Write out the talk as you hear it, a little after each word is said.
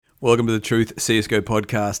Welcome to the Truth CSGO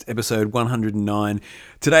podcast, episode 109.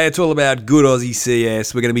 Today it's all about good Aussie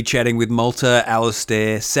CS. We're going to be chatting with Malta,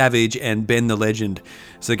 Alistair, Savage and Ben the Legend.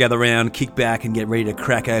 So gather round, kick back and get ready to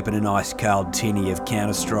crack open an ice-cold tinny of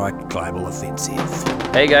Counter-Strike Global Offensive.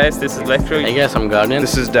 Hey guys, this is Electro. Hey guys, I'm Guardian.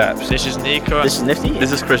 This is Daps. This is Nico. This is Nifty.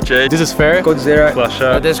 This is Chris J. This is Fair. Godzilla.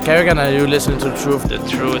 Flasher. This is Kerrigan and you listen to Truth. The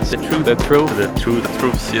Truth. The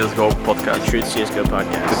Truth CSGO podcast. The Truth CSGO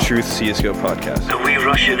podcast. The Truth CSGO podcast. Are we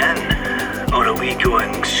rushing in? Or are we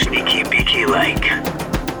going sneaky beaky like?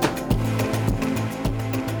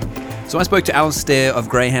 So I spoke to Alistair of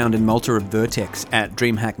Greyhound and Malta of Vertex at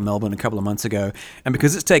DreamHack Melbourne a couple of months ago, and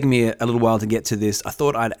because it's taken me a little while to get to this, I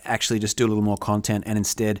thought I'd actually just do a little more content and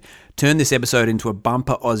instead turn this episode into a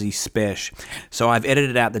bumper Aussie spesh. So I've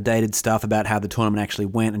edited out the dated stuff about how the tournament actually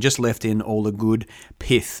went and just left in all the good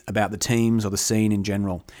pith about the teams or the scene in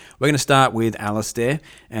general. We're going to start with Alistair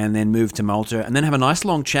and then move to Malta and then have a nice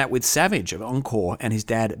long chat with Savage of Encore and his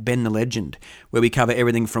dad Ben the Legend, where we cover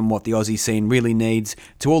everything from what the Aussie scene really needs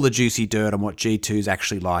to all the juicy dirt on what G2's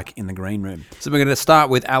actually like in the green room. So we're going to start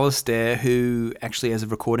with Alistair, who actually, as of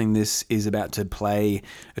recording this, is about to play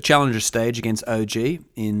a challenger stage against OG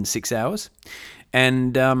in 6 hours.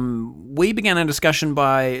 And we began our discussion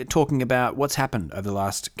by talking about what's happened over the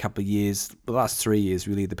last couple of years, the last 3 years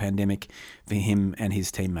really, the pandemic for him and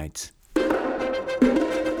his teammates.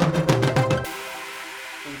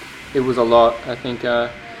 It was a lot. I think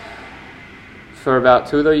for about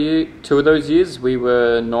two of those years, we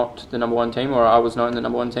were not the number one team, or I was not in the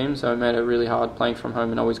number one team, so it made it really hard playing from home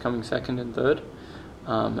and always coming second and third.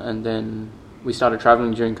 And then we started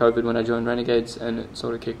travelling during COVID when I joined Renegades, and it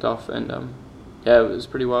sort of kicked off, and yeah, it was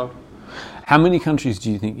pretty wild. How many countries do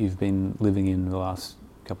you think you've been living in the last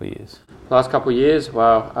couple of years? Last couple of years,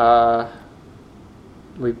 wow.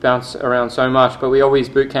 We bounce around so much, but we always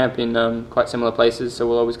boot camp in quite similar places, so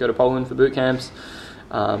we'll always go to Poland for boot camps.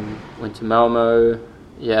 Went to Malmo.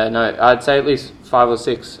 Yeah, no, I'd say at least 5 or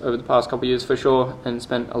 6 over the past couple of years for sure, and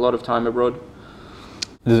spent a lot of time abroad.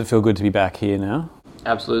 Does it feel good to be back here now?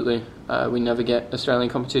 Absolutely. We never get Australian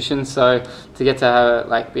competitions, so to get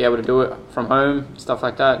to be able to do it from home, stuff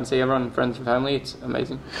like that, and see everyone, friends and family, it's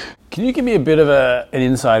amazing. Can you give me a bit of an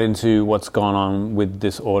insight into what's gone on with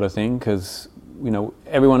this order thing? Because, you know,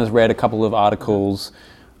 everyone has read a couple of articles,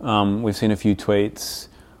 we've seen a few tweets.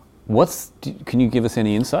 Can you give us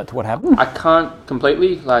any insight to what happened? I can't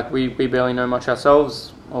completely. We barely know much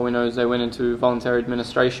ourselves. All we know is they went into voluntary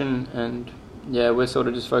administration, and yeah, we're sort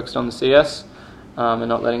of just focused on the CS and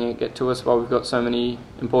not letting it get to us while we've got so many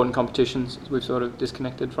important competitions. We've sort of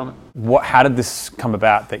disconnected from it. How did this come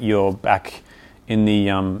about that you're back in the,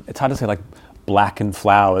 it's hard to say black and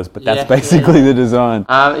flowers, but that's basically the design.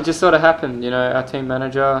 It just sort of happened, our team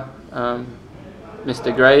manager,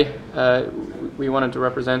 Mr. Gray, we wanted to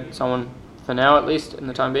represent someone for now at least in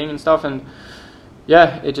the time being and stuff, and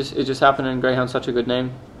yeah, it just happened, and Greyhound's such a good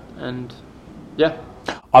name, and yeah.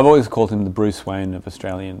 I've always called him the Bruce Wayne of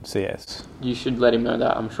Australian CS. You should let him know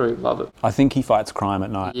that. I'm sure he'd love it. I think he fights crime at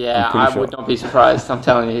night. Yeah, I would not be surprised. I'm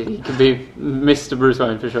telling you, he could be Mr. Bruce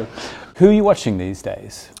Wayne for sure. Who are you watching these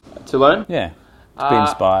days? To learn? Yeah, to be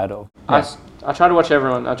inspired. Or yeah. I try to watch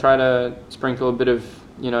everyone. I try to sprinkle a bit of,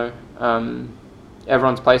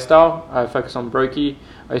 everyone's play style. I focus on Brokey.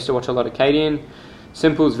 I used to watch a lot of Cadian.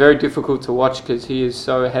 Simple is very difficult to watch because he is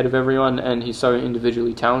so ahead of everyone and he's so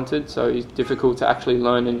individually talented, so he's difficult to actually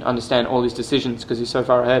learn and understand all his decisions because he's so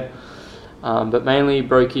far ahead. But mainly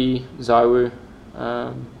Brokey, Zywoo,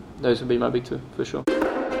 those would be my big two for sure.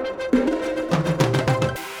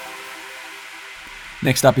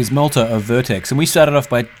 Next up is Malta of Vertex, and we started off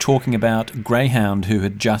by talking about Greyhound, who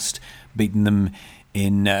had just beaten them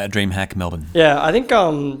in DreamHack Melbourne. Yeah, I think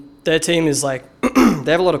their team is they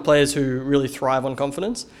have a lot of players who really thrive on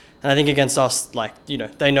confidence, and I think against us,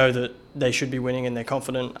 they know that they should be winning and they're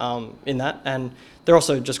confident in that, and they're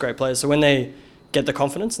also just great players. So when they get the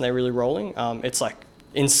confidence and they're really rolling, it's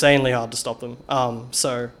insanely hard to stop them.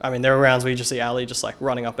 There are rounds where you just see Ali just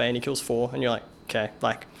running up A and he kills 4, and you're like, okay,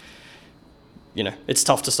 it's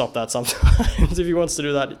tough to stop that sometimes. If he wants to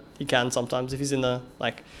do that, he can sometimes. If he's in the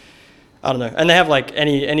I don't know, and they have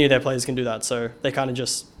any of their players can do that, so they kind of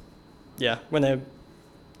just, when they're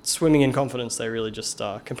swimming in confidence, they really just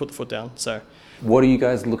can put the foot down. So, what are you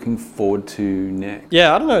guys looking forward to next?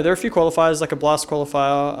 Yeah, I don't know. There are a few qualifiers, like a Blast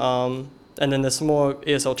qualifier, and then there's some more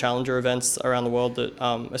ESL Challenger events around the world that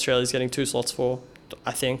Australia's getting 2 slots for,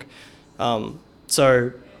 I think.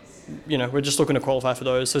 So, we're just looking to qualify for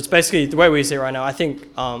those. So it's basically the way we see it right now. I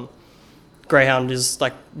think Greyhound is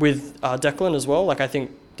with Declan as well. I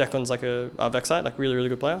think Declan's a Vexite, really, really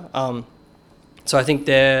good player. So I think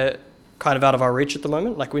they're kind of out of our reach at the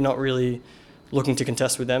moment. Like, we're not really looking to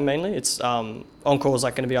contest with them mainly. It's Encore is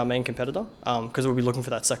like going to be our main competitor because we'll be looking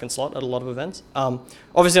for that second slot at a lot of events.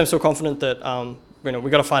 Obviously, I'm still confident that we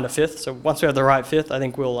got to find a fifth. So once we have the right fifth, I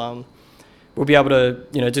think we'll be able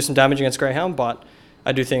to do some damage against Greyhound. But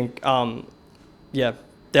I do think they're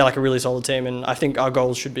like a really solid team, and I think our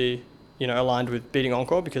goals should be aligned with beating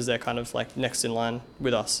Encore because they're kind of like next in line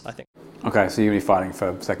with us, I think. Okay, so you'll be fighting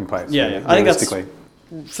for second place. Yeah. I think that's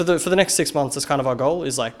for the next 6 months. That's kind of our goal.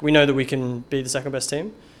 Is like we know that we can be the second best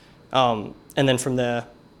team, and then from there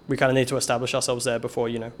we kind of need to establish ourselves there before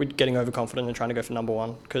we're getting overconfident and trying to go for number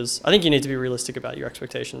one. Because I think you need to be realistic about your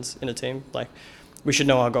expectations in a team. Like we should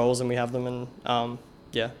know our goals and we have them, and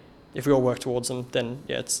if we all work towards them, then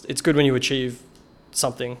it's good when you achieve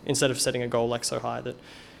something instead of setting a goal like so high that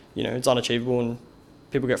it's unachievable and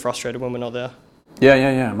people get frustrated when we're not there.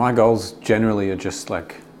 Yeah. My goals generally are just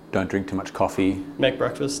like don't drink too much coffee. Make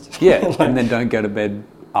breakfast. Yeah, and then don't go to bed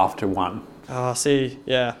after 1. I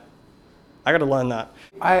got to learn that.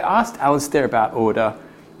 I asked Alistair about order.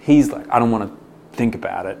 He's like, I don't want to think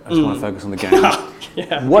about it. I just want to focus on the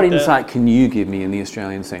game. What insight can you give me in the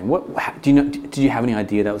Australian scene? Did you have any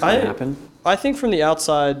idea that was going to happen? I think from the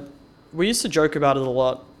outside, we used to joke about it a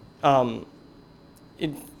lot.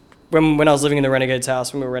 When I was living in the Renegades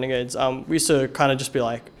house, when we were Renegades, we used to kind of just be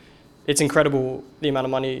like, it's incredible the amount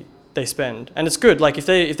of money they spend, and it's good. Like if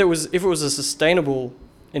it was a sustainable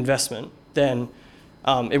investment, then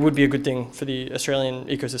it would be a good thing for the Australian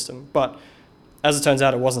ecosystem. But as it turns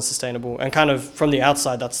out, it wasn't sustainable, and kind of from the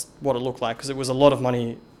outside, that's what it looked like because it was a lot of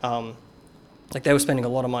money. Like they were spending a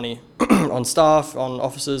lot of money on staff, on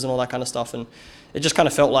officers, and all that kind of stuff, and it just kind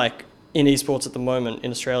of felt like in esports at the moment, in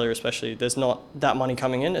Australia especially, there's not that money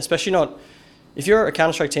coming in, especially not if you're a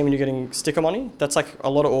Counter-Strike team and you're getting sticker money. That's like a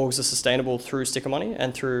lot of orgs are sustainable through sticker money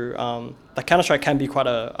and through like Counter-Strike can be quite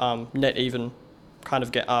a net even kind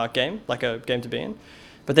of game, like a game to be in.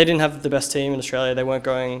 But they didn't have the best team in Australia. They weren't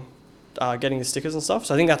going getting the stickers and stuff.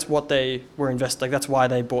 So I think that's what they were that's why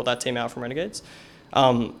they bought that team out from Renegades.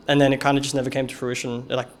 And then it kind of just never came to fruition.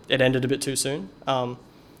 It ended a bit too soon. So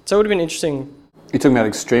it would have been interesting. You're talking about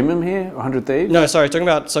Extremum here, 100 Thieves? No, sorry, talking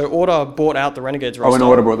about, so Order bought out the Renegades roster. Oh, and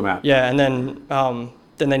Order brought them out. Yeah, and then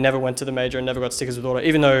they never went to the major and never got stickers with Order,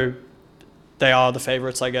 even though they are the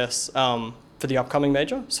favourites, I guess, for the upcoming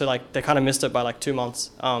major. So like they kind of missed it by like 2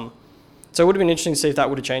 months. So it would have been interesting to see if that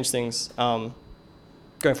would have changed things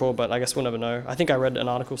going forward, but I guess we'll never know. I think I read an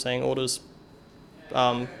article saying Order's,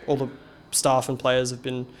 all the staff and players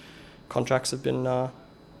contracts have been,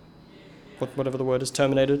 whatever the word is,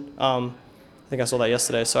 terminated. I think I saw that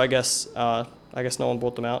yesterday, so I guess no one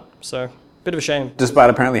bought them out. So, bit of a shame. Despite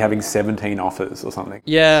apparently having 17 offers or something.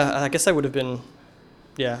 Yeah, I guess they would have been.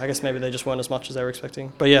 Yeah, I guess maybe they just weren't as much as they were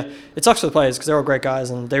expecting. But yeah, it sucks for the players because they're all great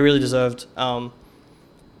guys and they really deserved. I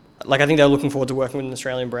think they're looking forward to working with an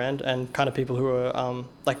Australian brand and kind of people who are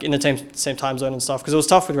like in the same time zone and stuff. Because it was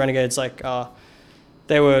tough with Renegades. Like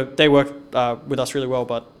they worked with us really well,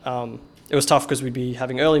 but it was tough because we'd be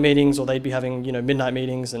having early meetings or they'd be having midnight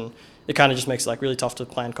meetings, and it kind of just makes it like really tough to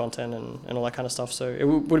plan content and all that kind of stuff. So it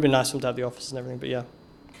would have been nice for them to have the office and everything, but yeah,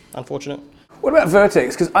 unfortunate. What about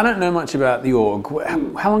Vertex? Because I don't know much about the org.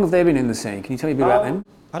 How long have they been in the scene? Can you tell me a bit about them?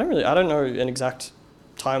 I don't know an exact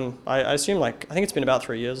time. I assume I think it's been about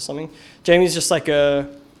 3 years or something. Jamie's just like a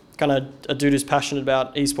kind of a dude who's passionate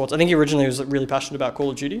about esports. I think he originally was really passionate about Call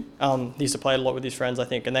of Duty. He used to play it a lot with his friends, I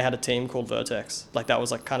think, and they had a team called Vertex. Like that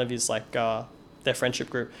was like kind of his like their friendship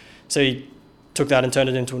group. So he took that and turned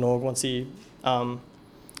it into an org once he. I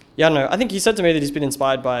don't know. I think he said to me that he's been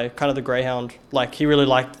inspired by kind of the Greyhound. Like he really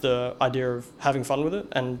liked the idea of having fun with it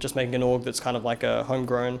and just making an org that's kind of like a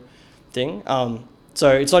homegrown thing. So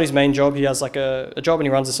it's not his main job. He has like a job and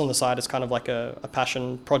he runs this on the side. It's kind of like a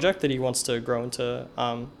passion project that he wants to grow into.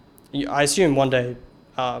 I assume one day,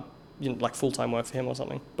 like full-time work for him or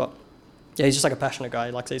something. But yeah, he's just like a passionate guy.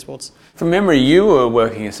 He likes esports. From memory, you were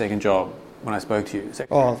working a second job when I spoke to you.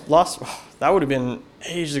 That would have been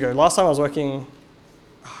ages ago. Last time I was working,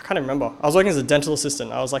 I can't even remember. I was working as a dental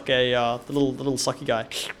assistant. I was like the little sucky guy.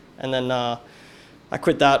 And then I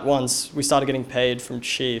quit that once we started getting paid from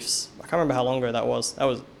Chiefs. I can't remember how long ago that was. That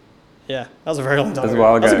was a very long time ago. A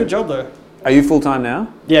while ago. That was a good job though. Are you full-time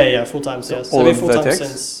now? Yeah, full-time, yes. All I've been of full-time Vertex?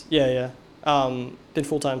 since, been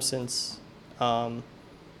full-time since,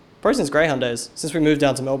 probably since Greyhound days, since we moved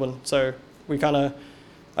down to Melbourne. So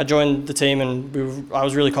I joined the team and I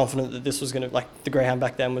was really confident that this was going to, like the Greyhound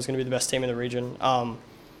back then was going to be the best team in the region.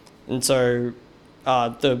 And so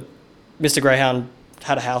the Mr. Greyhound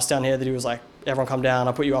had a house down here that he was like, everyone come down,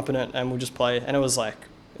 I'll put you up in it and we'll just play. And it was a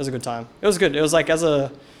good time. It was good. It was like as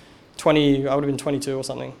a 20, I would have been 22 or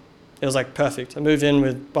something. it was like perfect. I moved in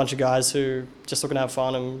with a bunch of guys who just looking to have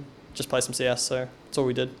fun and just play some CS. So that's all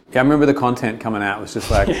we did. Yeah, I remember the content coming out was just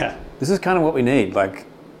like, Yeah. this is kind of what we need, like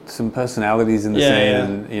some personalities in the Yeah, scene, yeah.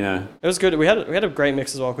 and you know. It was good. We had a great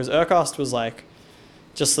mix as well because Urcast was like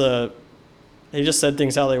just he just said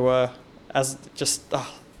things how they were as just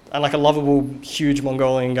and like a lovable huge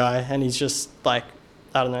Mongolian guy, and he's just like,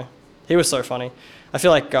 I don't know, he was so funny. I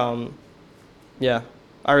feel like yeah,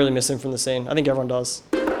 I really miss him from the scene. I think everyone does.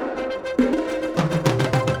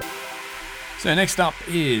 So next up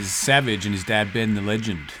is Savage and his dad Ben the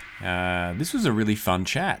Legend. This was a really fun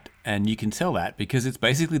chat, and you can tell that because it's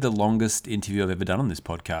basically the longest interview I've ever done on this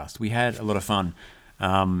podcast. We had a lot of fun,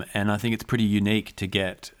 and I think it's pretty unique to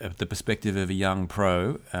get the perspective of a young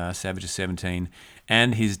pro, Savage is 17,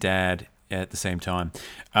 and his dad at the same time.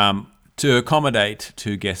 To accommodate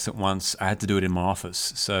two guests at once, I had to do it in my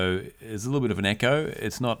office, so there's a little bit of an echo.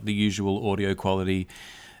 It's not the usual audio quality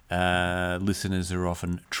listeners are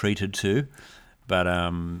often treated to, but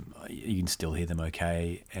you can still hear them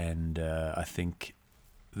okay, and I think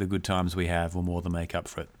the good times we have will more than make up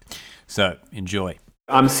for it. So, enjoy.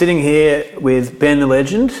 I'm sitting here with Ben the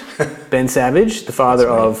Legend, Ben Savage, the father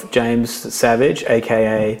of James Savage,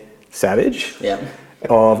 aka Savage,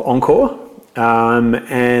 of Encore.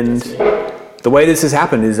 And the way this has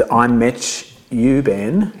happened is I met you,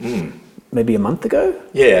 Ben, maybe a month ago?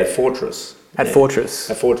 Yeah, at Fortress. At Fortress.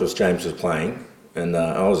 At Fortress, James was playing, and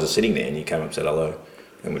I was just sitting there, and he came up and said hello,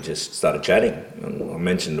 and we just started chatting. And I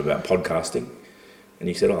mentioned about podcasting, and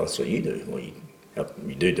he said, "Oh, that's what you do. Well,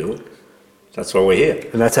 you do it. That's why we're here."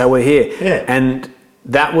 And that's how we're here. Yeah. And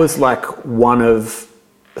that was like one of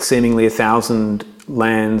seemingly 1,000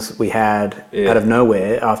 lands we had out of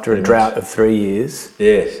nowhere after a drought of 3 years.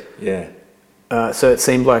 Yes, yeah. So it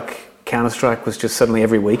seemed like Counter-Strike was just suddenly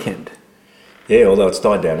every weekend. Yeah, although it's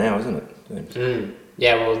died down now, isn't it?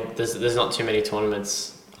 Yeah, well, there's not too many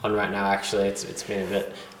tournaments on right now. Actually, it's been a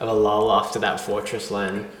bit of a lull after that Fortress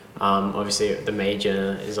LAN. Obviously, the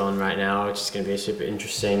major is on right now, which is going to be super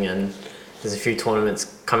interesting, and there's a few tournaments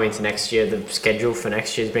coming to next year. The schedule for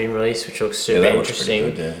next year is being released, which looks super interesting.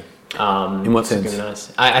 Looks pretty good, in what sense?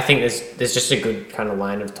 Nice. I think there's just a good kind of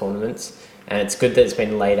line of tournaments, and it's good that it's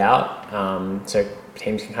been laid out, so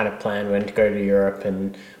teams can kind of plan when to go to Europe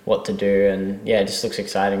and what to do, and yeah, it just looks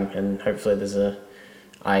exciting, and hopefully there's a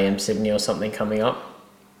IEM Sydney or something coming up.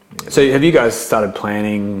 So have you guys started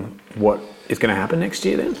planning what is going to happen next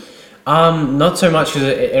year then? Not so much because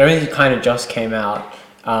it only kind of just came out.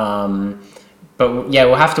 But yeah,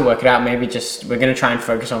 we'll have to work it out. Maybe we're going to try and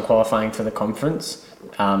focus on qualifying for the conference.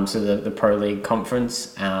 So the Pro League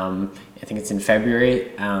conference, I think it's in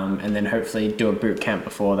February, and then hopefully do a boot camp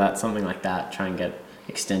before that, something like that. Try and get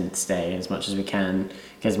extended stay as much as we can,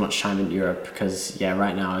 get as much time in Europe, because yeah,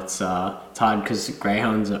 right now it's hard because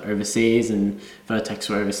Greyhounds are overseas and Vertex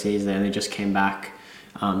were overseas. They only just came back,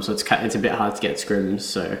 so it's a bit hard to get scrims.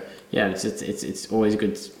 So yeah, it's always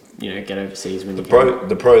good to, get overseas when the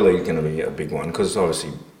Pro League is going to be a big one because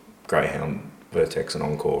obviously Greyhound, Vertex and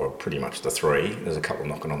Encore are pretty much the three. There's a couple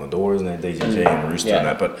knocking on the door, isn't there? DZG and Rooster and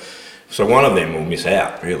that. But so one of them will miss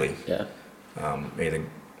out, really. Yeah.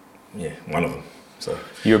 One of them. So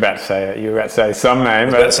You were about to say some name. I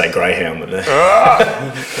was about to say Greyhound, but no.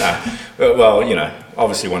 Well,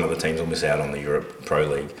 obviously one of the teams will miss out on the Europe Pro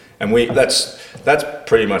League, and that's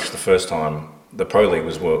pretty much the first time the Pro League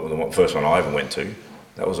was the first one I ever went to.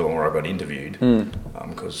 That was the one where I got interviewed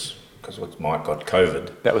because Mike got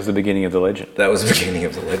COVID. That was the beginning of the legend. That was the beginning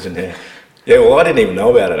of the legend, yeah. Yeah, well, I didn't even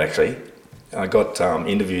know about it, actually. I got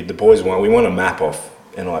interviewed. The boys we won a map off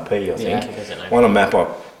NIP, I think. Yeah, won a map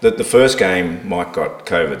off. The first game, Mike got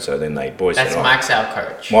COVID, so then boys That's said... Mike's our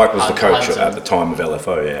coach. Mike was the coach at the time of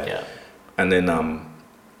LFO, yeah. And then,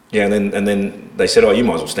 and then they said, "Oh, you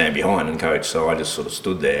might as well stand behind and coach." So I just sort of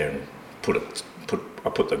stood there and I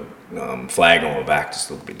put the flag on my back, just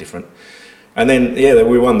a little bit different. And then,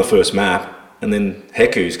 we won the first map, and then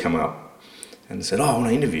Heku's come up and said, "Oh, I want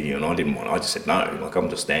to interview you," and I didn't want to. I just said no, like I'm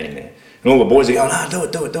just standing there. And all the boys are going, "No,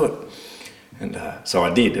 do it." And so I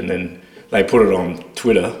did, and then they put it on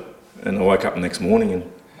Twitter, and I woke up the next morning and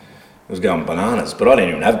it was going bananas. But I didn't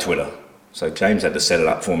even have Twitter, so James had to set it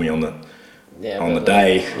up for me on the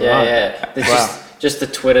day. Yeah. Just the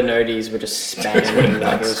Twitter noties were just spamming,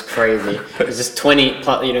 like it was crazy. It was just 20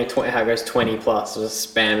 plus, how it goes 20 plus, it was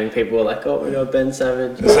spamming. People were like, "Oh, we got Ben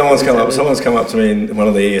Savage." Someone's come up to me in one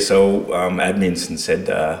of the ESL admins and said,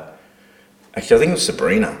 actually I think it was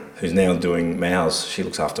Sabrina, who's now doing Mouse. She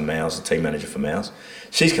looks after Mouse, the team manager for Mouse.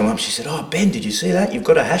 She's come up, she said, "Oh, Ben, did you see that? You've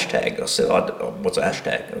got a hashtag." I said, "What's a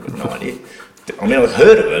hashtag?" I've got no idea. I mean, I've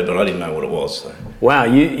heard of it, but I didn't know what it was. So. Wow,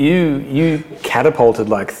 you catapulted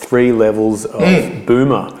like 3 levels of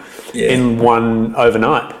boomer in one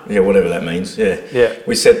overnight. Yeah, whatever that means. Yeah. Yeah.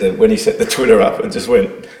 When he set the Twitter up, it just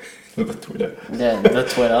went the Twitter. Yeah, the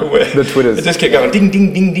Twitter. The Twitters. It just kept going ding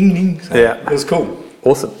ding ding ding ding. So Yeah. it was cool.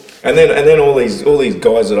 Awesome. And then all these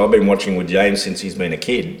guys that I've been watching with James since he's been a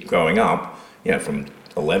kid growing up, from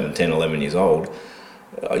 10, 11 years old.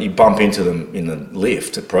 You bump into them in the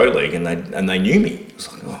lift at Pro League, and they knew me.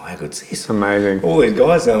 It's like, oh, how good's this? Amazing. All these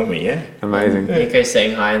guys know me, yeah. Amazing. Nico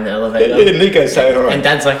saying hi in the elevator. Yeah, Nico's saying hi. And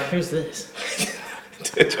Dad's like, who's this?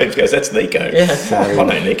 James goes, that's Nico. Yeah. I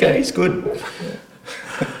know Nico, he's good.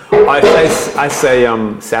 I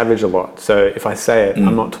say savage a lot, so if I say it,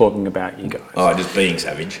 I'm not talking about you guys. Oh, just being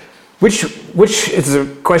savage. Which is a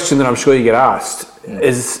question that I'm sure you get asked.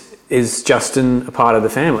 Is Justin a part of the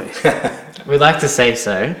family? We'd like to say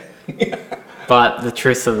so, but the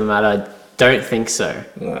truth of the matter, I don't think so.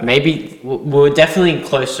 No. Maybe we're definitely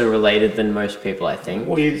closer related than most people, I think.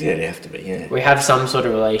 Well, you have to be, yeah. We have some sort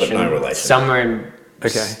of relation. But no relation. Somewhere in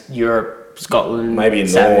Maybe Europe, Scotland, in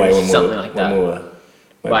Savage, Norway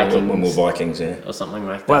Vikings. when we were Vikings, yeah. Or something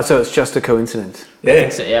like that. Wow, so it's just a coincidence. Yeah. I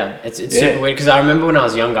think so, yeah. It's super weird because I remember when I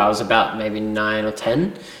was younger, I was about maybe 9 or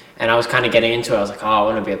 10, and I was kind of getting into it. I was like, oh, I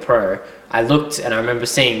want to be a pro. I looked and I remember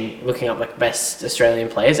looking up like best Australian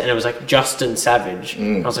players, and it was like Justin Savage.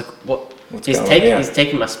 I was like, what? He's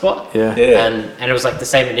taking my spot. Yeah. And it was like the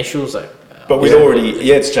same initials. Like, But we'd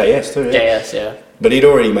already, it's JS too. Yeah. JS, yeah. But he'd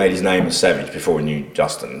already made his name as Savage before we knew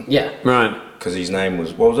Justin. Yeah. Right. Because his name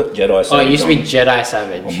was, what was it? Jedi Savage. Oh, it used to be Jedi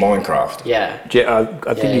Savage. On Minecraft. Yeah.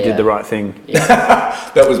 I think you did the right thing.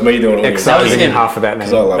 That was me doing all the Excising half of that name.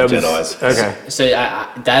 Because I love That Jedis. was- Okay. So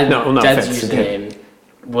Dad's offense. username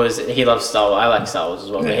was, he loves Star Wars. I like Star Wars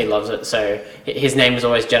as well, but he loves it. So his name was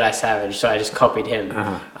always Jedi Savage. So I just copied him.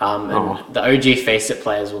 And the OG Face It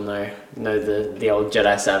players will know the old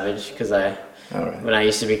Jedi Savage because when I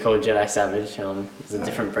used to be called Jedi Savage, it was a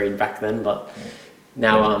different breed back then, but.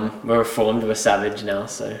 Now we're reformed, we're Savage now,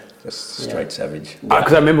 so... Just straight Savage.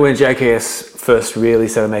 Because I remember when JKS first really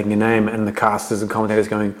started making a name and the casters and commentators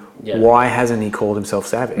going, why hasn't he called himself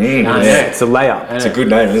Savage? It's a layup. It's a good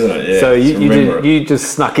name, isn't it? Yeah. So you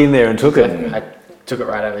just snuck in there and took it. I took it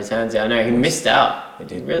right out of his hands, I know, he missed out.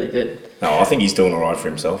 He really did. No, I think he's doing all right for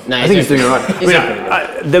himself. No, I think he's doing all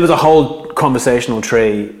right. There was a whole conversational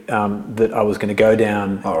tree that I was going to go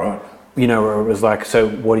down. All right. Where it was like, so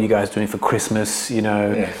what are you guys doing for Christmas? Is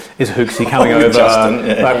Hooksy coming over?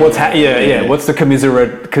 Justin, Like, what's the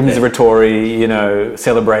commiseratory,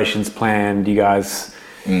 celebrations planned? You guys,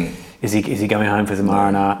 is he going home for some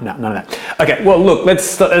R&R? No, none of that. Okay, well, look,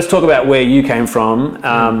 let's talk about where you came from.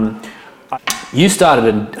 You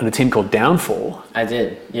started on a team called Downfall. I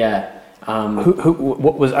did, yeah.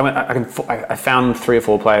 What was? I found 3 or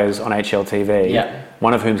 4 players on HLTV. Yeah.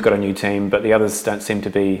 One of whom's got a new team, but the others don't seem to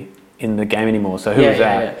be in the game anymore. So who was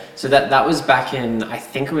that? Yeah. So that was back in, I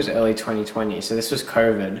think it was early 2020. So this was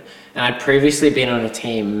COVID, and I'd previously been on a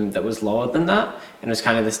team that was lower than that, and it was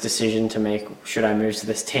kind of this decision to make: should I move to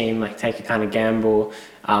this team? Like take a kind of gamble.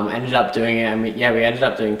 Ended up doing it. We ended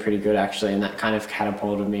up doing pretty good actually, and that kind of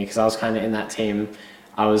catapulted me because I was kind of in that team.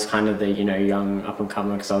 I was kind of the young up and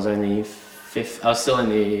comer because I was only. I was still in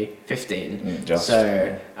the 15, they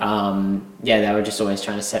were just always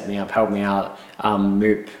trying to set me up, help me out.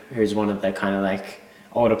 Moop, who's one of the kind of like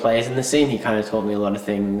older players in the scene, he kind of taught me a lot of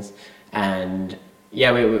things, and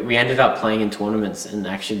we ended up playing in tournaments and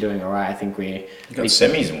actually doing alright. I think we got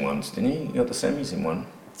semis in ones, didn't you? You got the semis in one.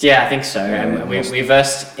 Yeah, I think so. And we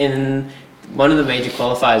versed in one of the major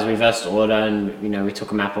qualifiers. We versed Order, and we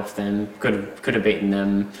took a map off them. Could have beaten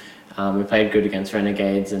them. We played good against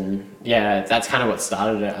Renegades, and that's kind of what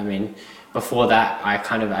started it. Before that,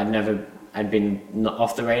 I'd been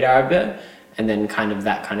off the radar a bit, and then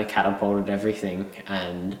that catapulted everything.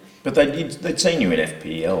 But they'd seen you in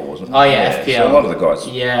FPL, wasn't it? Oh yeah, FPL. So a lot of the guys.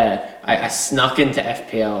 Yeah, I snuck into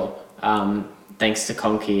FPL thanks to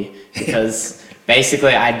Conky because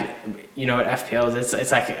basically what FPL is.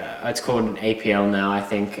 It's like it's called an APL now, I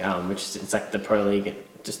think, which it's like the pro league,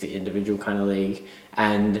 just the individual kind of league,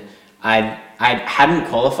 and. I hadn't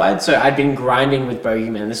qualified, so I'd been grinding with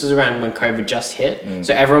Bogeyman. This was around when COVID just hit,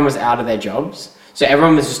 so everyone was out of their jobs. So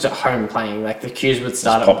everyone was just at home playing. Like the queues would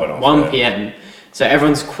start at 1 p.m. So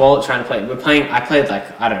everyone's trying to play. I played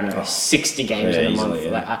 60 games in a month.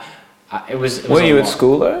 Yeah. It was. Were you at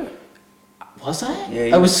school though? Was I?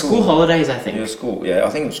 Yeah, it was school holidays, I think. Yeah, school. Yeah, I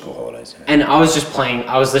think it was school holidays. Yeah. And I was just playing.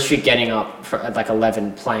 I was literally getting up at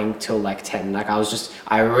 11, playing till 10.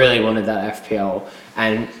 I really wanted that FPL,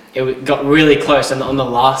 and it got really close. And on the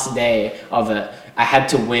last day of it, I had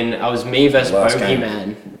to win. I was me versus Last game.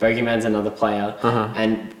 Bogeyman. Bogeyman's another player,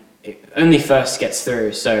 and only first gets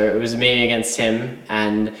through. So it was me against him,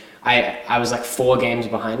 and I was like 4 games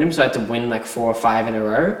behind him, so I had to win like 4 or 5 in a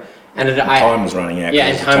row. And time was running out. Yeah,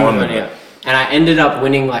 and time was running out. And I ended up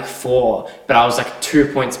winning like 4, but I was like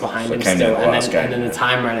 2 points behind So him it came still, down to the last game, and then yeah. the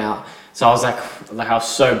time ran out. So I was like I was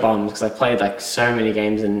so bummed because I played like so many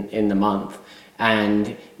games in the month,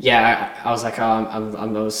 and yeah, I was like, oh, I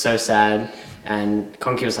was so sad. And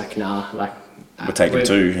Conky was like, nah, like We're taking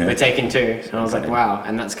 2. Yeah. we're taking 2, and I was like, wow.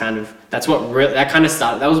 And that's what really that kind of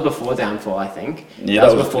started. That was before Downfall, I think. Yeah,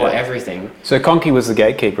 that was before yeah. everything. So Conky was the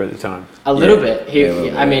gatekeeper at the time. A little bit.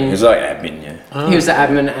 I mean, he was like admin. Yeah. he was the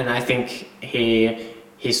admin, and I think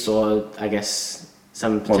he saw, I guess,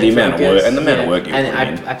 some Well, the amount of potential, I work guess. and the amount of work you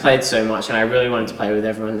and put in. I played so much, and I really wanted to play with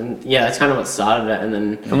everyone, and yeah, that's kind of what started it. And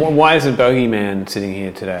then And why isn't Bogeyman sitting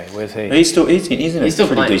here today? Where's he? He's in he's still a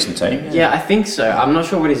pretty playing. decent team. Yeah, I think so. I'm not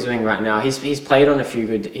sure what he's doing right now. He's played on a few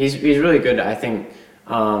good. He's really good. I think.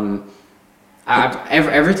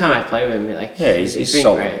 Every time I play with him, like He's been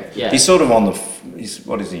solid. great. Yeah, He's sort of on the. He's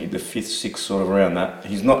what is he? The 5th, 6th, sort of around that.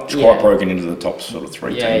 He's not quite Yeah. broken into the top sort of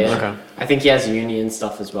 3 yeah, teams. yeah. Okay. I think he has uni and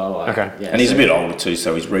stuff as well. Like, Okay. yeah, And he's so- a bit older too,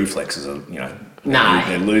 so his reflexes are, Nah.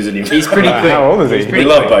 they're losing him. He's pretty quick. How old is he? He's We pretty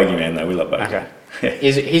love quick. Bogeyman though. We love Bogeyman. Okay.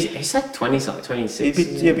 He's like 20 something, 26.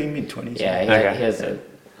 He'd be mid-20s. Yeah, Okay. he has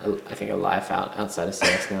I think a life outside of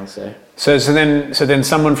CS now. So then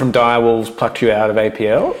someone from Direwolves plucked you out of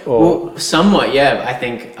APL, or Well, somewhat, yeah. I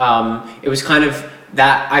think it was kind of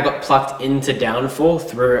that I got plucked into Downfall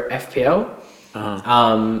through FPL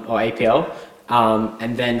or APL,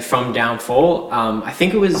 and then from Downfall, I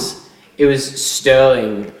think it was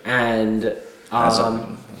Sterling and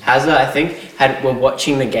Hazard. I think were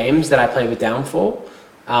watching the games that I played with Downfall,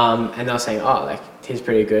 and they were saying, oh, like he's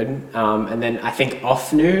pretty good. And then I think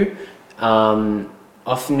Offnu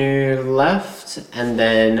left, and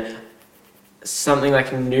then something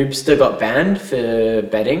like Noobster got banned for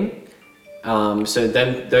betting. So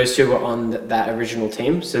then those 2 were on that original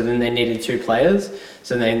team. So then they needed 2 players.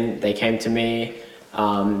 So then they came to me,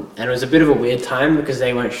 and it was a bit of a weird time because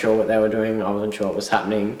they weren't sure what they were doing. I wasn't sure what was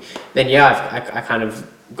happening. Then I kind of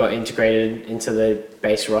got integrated into the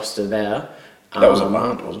base roster there. That was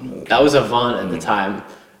Avant, wasn't it? That was Avant at the time,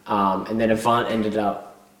 and then Avant ended up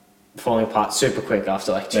falling apart super quick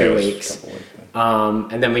after like 2 Yeah, it was a weeks. couple of weeks,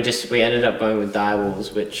 yeah. And then we ended up going with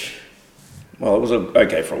Direwolves, which Well, it was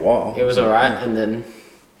okay for a while. it was alright, and then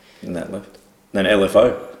And that left. Then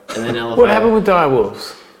LFO. LFO. what happened with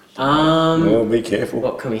Direwolves? Well, be careful.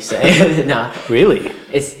 What can we say? Nah, Really?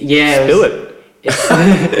 it's yeah. Spill it.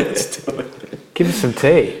 it. Give us some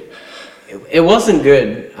tea. It wasn't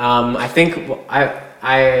good. I think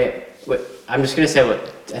I'm just gonna say what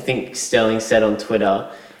I think Sterling said on Twitter,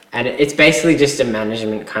 and it's basically just a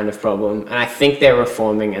management kind of problem. And I think they're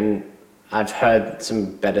reforming, and I've heard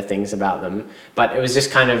some better things about them. But it was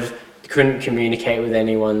just kind of couldn't communicate with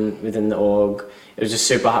anyone within the org. It was just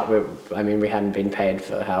super hard. We hadn't been paid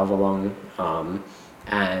for however long,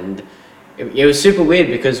 and it was super weird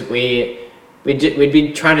because we'd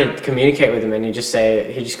be trying to communicate with him, and he just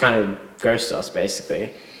kind of ghosts us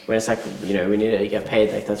basically. When it's like, we need to get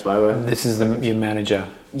paid, like that's why we're. This is your manager.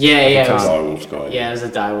 Yeah. It was, Direwolves guy. yeah, it was the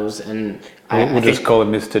Direwolves, and We'll just call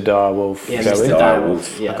him Mr. Direwolf. yeah, shall we? Mr.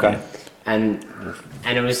 Direwolf. Direwolf. Yeah. Okay. And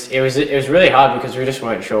it was really hard because we just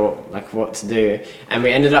weren't sure like what to do, and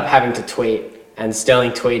we ended up having to tweet. And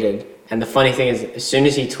Sterling tweeted, and the funny thing is, as soon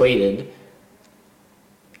as he tweeted,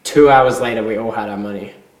 2 hours later we all had our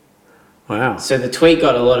money. Wow. So the tweet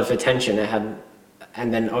got a lot of attention.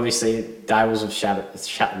 And then obviously Direwolves have shut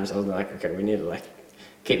themselves. They're like, okay, we need to like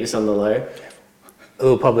keep this on the low. A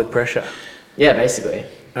little public pressure. Yeah, basically.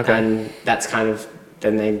 Okay. And that's kind of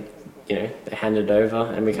then they handed it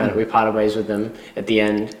over, and we parted ways with them at the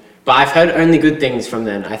end. But I've heard only good things from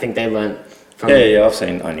them. I think they learnt from. Yeah, I've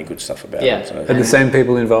seen only good stuff about Yeah. it. So Are the same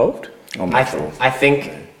people involved? I'm not sure. I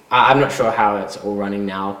think I'm not sure how it's all running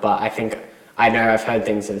now, but I know I've heard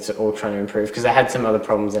things that it's all trying to improve because they had some other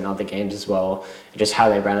problems in other games as well, just how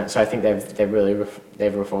they ran it. So I think they've really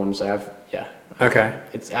reformed. So Okay.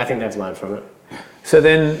 I think they've learned from it. So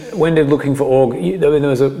then, when did looking for org? There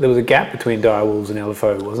was a gap between Direwolves and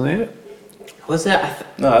LFO, wasn't there? Was that?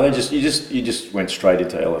 No, you just went straight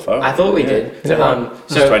into LFO. I thought we did. Is that right?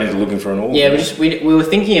 Straight into looking for an org. Yeah, we were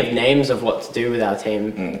thinking of names of what to do with our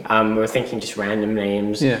team. We were thinking just random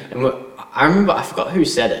names. Yeah. And I remember, I forgot who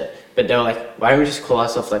said it, but they were like, why don't we just call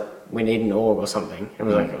ourselves like we need an org or something. And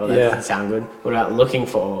we're like, oh, that Yeah. doesn't sound good. What about looking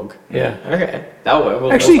for org? Yeah. Okay, that'll work.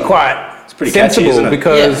 We'll Actually, go for it. quite pretty catchy, sensible isn't it?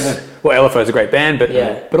 because Yeah. well, LFO is a great band, but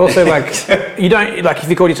Yeah. but also like you don't like if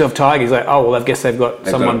you call yourself Tigers, like oh well, I guess they've got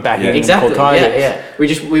someone got- backing yeah. them Exactly. called Tigers.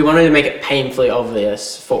 Yeah. We wanted to make it painfully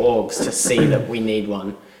obvious for orgs to see that we need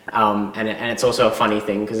one. And it's also a funny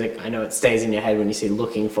thing because I know it stays in your head when you see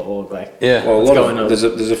looking for org. Like, Yeah. Well, a what's lot going on?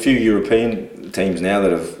 of there's a few European teams now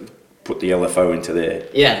that have put the LFO into there.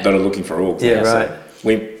 Yeah. That are looking for orgs. Yeah, now, so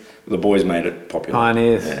right. the boys made it popular.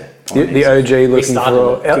 Pioneers. Yeah, The OG looking for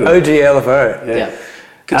started it. OG LFO. yeah.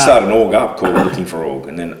 Could start an org up called Looking for Org,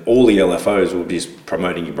 and then all the LFOs will be just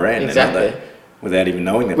promoting your brand. Exactly. Then, aren't they? Without even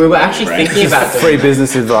knowing that. We were actually thinking about doing Free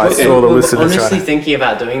business advice We for all the were listeners. honestly Right? thinking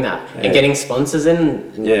about doing that and getting sponsors in.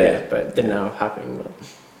 And Yeah. but it didn't end up happening. But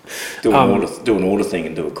do an order thing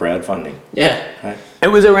and do a crowdfunding. yeah. Right? It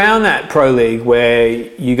was around that Pro League where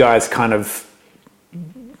you guys kind of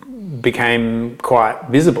became quite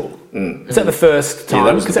visible. Is that the first Yeah, time?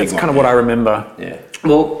 that was the Because that's big kind of one, what I remember. Yeah.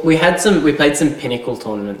 Well, we played some Pinnacle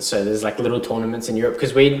tournaments. So there's like little tournaments in Europe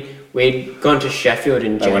because we'd gone to Sheffield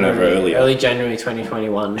in They went over earlier. early January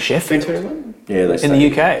 2021. Sheffield? 2021? Yeah, they In the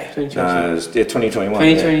UK. 2022. No, it was, 2021.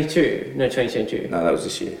 2022. No, 2022. No, that was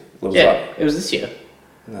this year. It was Yeah, like, it was this year.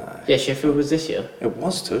 no, Yeah, Sheffield was this year. it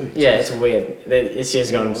was too. Yeah, it's weird. This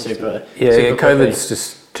year's gone super. Yeah, super COVID's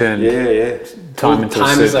just turned Yeah. time into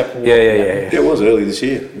time a is soup. like yeah. Yeah, it was early this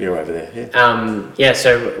year. You were over there.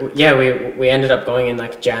 Yeah. We ended up going in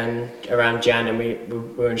like around Jan, and we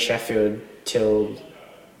were in Sheffield till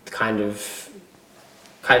kind of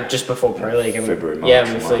just before Pro League. And February, March,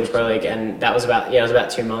 yeah, we flew to March. Pro League, and that was about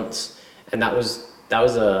 2 months, and that was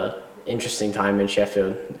a interesting time in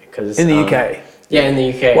Sheffield because In the UK. Yeah, in the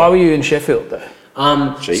UK. Why were you in Sheffield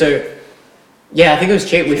though? Cheap. So, yeah, I think it was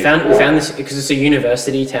cheap. We found this because it's a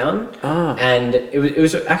university town, and it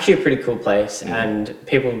was actually a pretty cool place. And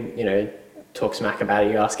people, talk smack about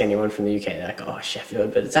it. You ask anyone from the UK, they're like, "Oh,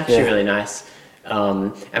 Sheffield," but it's actually really nice.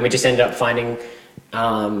 And we just ended up finding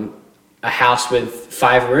a house with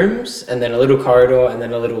 5 rooms, and then a little corridor, and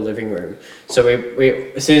then a little living room. So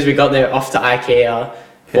we as soon as we got there, off to IKEA.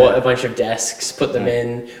 Bought a bunch of desks, put them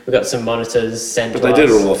in. We got some monitors sent But to they us. did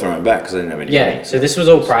it all off their own back because they didn't have any Yeah, money. so this was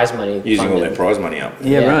all prize money. Using all funded. their prize money up.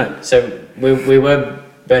 Yeah, right. So we were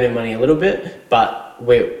burning money a little bit, but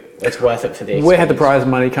it's worth it for the experience. Where had the prize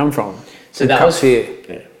money come from? So The that cups was here.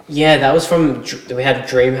 Yeah, that was from we had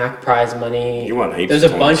DreamHack prize money. You won heaps There was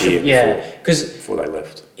of a bunch tournaments of here because before they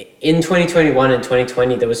left. in 2021 and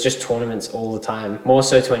 2020 there was just tournaments all the time. More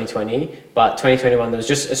so 2020, but 2021 there was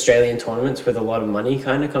just Australian tournaments with a lot of money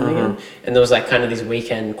kind of coming in, and there was like kind of these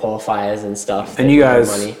weekend qualifiers and stuff. And that you had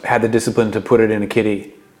guys money. had the discipline to put it in a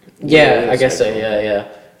kitty. Yeah, I guess so. Yeah.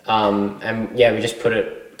 And yeah, we just put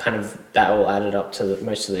it kind of that all added up to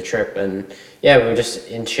most of the trip, and yeah, we were just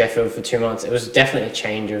in Sheffield for 2 months. It was definitely a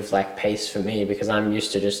change of like pace for me because I'm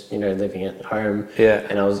used to just living at home. Yeah.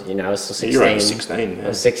 And I was still 16. You were only 16. I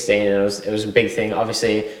was 16, and it was a big thing.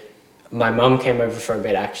 Obviously, my mum came over for a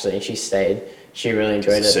bit actually, and she stayed. She really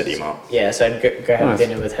enjoyed it. Set him up. Yeah, so I'd go have Nice.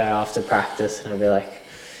 dinner with her after practice, and I'd be like,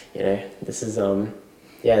 this is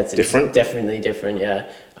it's Different? definitely different. Yeah.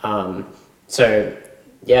 So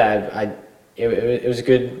yeah, it was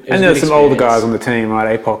good. It was And there a were good some older experience. guys on the team,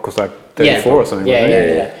 right? APOC was like 34 or something. Yeah, wasn't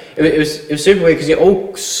he? yeah. It was super weird because you're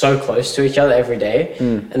all so close to each other every day,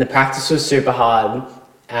 and the practice was super hard.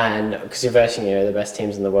 And because you're versing, the best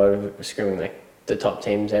teams in the world, we're screaming like the top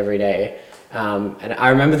teams every day. And I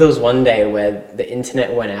remember there was one day where the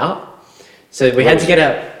internet went out, so we had to get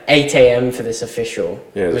up 8 a.m. for this official.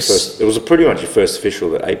 Yeah, it was pretty much your first official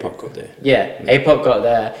that APOC got there. Yeah, APOC got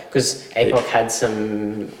there because APOC had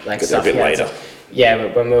some Got there stuff. a bit he had later.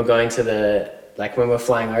 but when we were going to when we were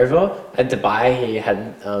flying over at Dubai, he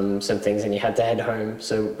had some things, and he had to head home.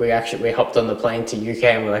 So we hopped on the plane to UK,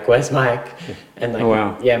 and we're like, "Where's Mike?" And Oh,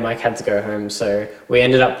 wow. yeah, Mike had to go home. So we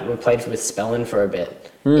played with Spellin for a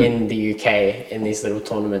bit in the UK in these little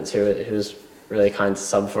tournaments. Who was really kind to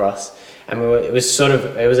sub for us. And it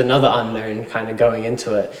was another unknown kind of going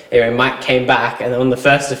into it. Anyway, Mike came back, and on the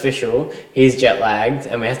first official, he's jet lagged,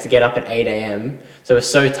 and we had to get up at 8 a.m. So we're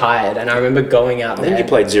so tired. And I remember going out I there. think you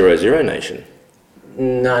played 0-0 Nation.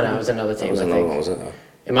 No, it was another team. That was I another think one, was it?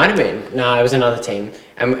 it might have been. No, it was another team.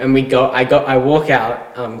 And I walk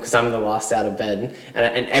out because I'm the last out of bed,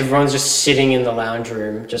 and everyone's just sitting in the lounge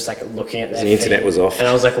room, just like looking at their The internet feet. was off. And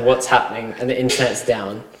I was like, "What's happening?" And the internet's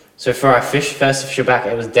down. So for our first official back,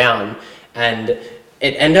 it was down, and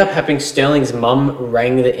it ended up happening. Sterling's mum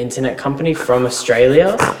rang the internet company from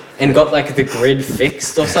Australia and got like the grid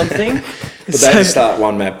fixed or something. But they had to start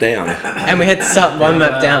one map down. And we had to start one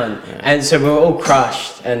map down. And so we were all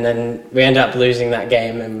crushed, and then we ended up losing that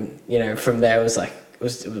game, and you know, from there it was like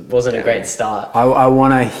it wasn't a great start. I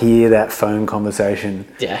want to hear that phone conversation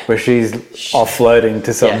where she's offloading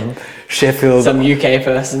to some Sheffield, some UK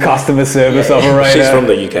person, customer service operator. She's from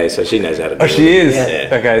the UK, so she knows how to do it. Oh, she is?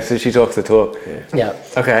 Yeah. Okay, so she talks the talk. Yeah.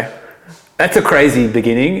 Okay. That's a crazy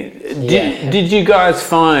beginning. Did you guys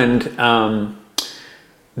find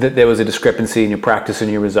that there was a discrepancy in your practice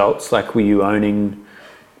and your results? Like, were you owning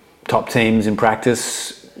top teams in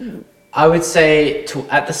practice? I would say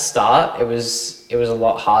at the start it was a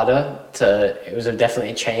lot harder it was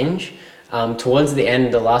definitely a change. Towards the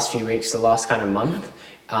end, the last few weeks, the last kind of month,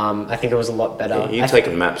 I think it was a lot better. Yeah, you've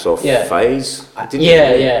taken maps off phase, didn't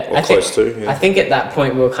you? Or close to. Yeah. I think at that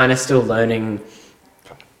point we were kind of still learning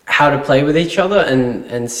how to play with each other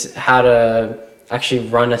and how to actually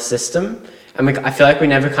run a system. And I feel like we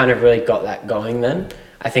never kind of really got that going then.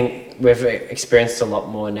 I think we've experienced a lot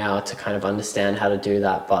more now to kind of understand how to do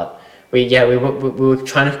that. But we were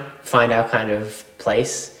trying to find our kind of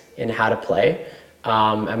place in how to play.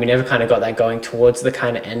 And we never kind of got that going towards the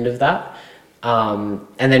kind of end of that. And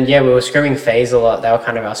then, we were scrimming FaZe a lot. They were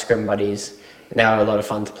kind of our scrim buddies. And they were a lot of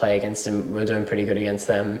fun to play against them. We were doing pretty good against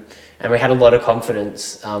them. And we had a lot of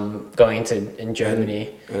confidence going in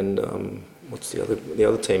Germany. And what's the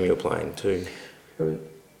other team you were playing too?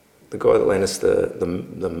 The guy that lent us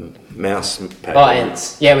the mouse pad. Oh,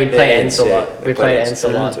 Ents. Yeah, we'd play Ents a lot. We played Ents a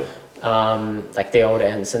lot. Too. Like the old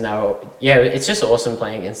Ents, and it's just awesome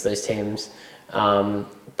playing against those teams.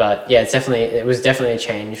 But yeah, it was definitely a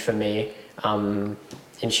change for me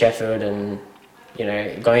in Sheffield, and you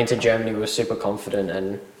know, going into Germany, we were super confident,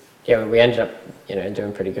 and we ended up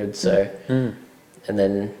doing pretty good. So, and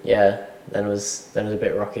then then it was a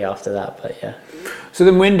bit rocky after that, but yeah. So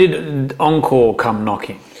then, when did Encore come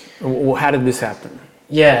knocking? How did this happen?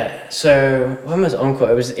 Yeah, so when was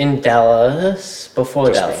Encore? It was in Dallas,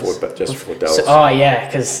 before Dallas. Just before Dallas. So,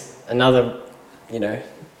 because another,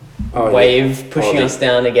 wave pushing us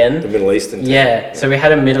down again. The Middle Eastern team. Yeah, so we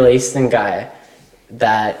had a Middle Eastern guy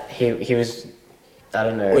that he was, I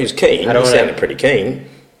don't know. Well, he was keen. He sounded pretty keen.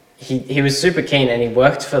 He was super keen, and he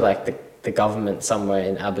worked for like the government somewhere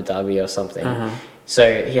in Abu Dhabi or something.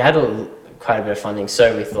 So he had quite a bit of funding,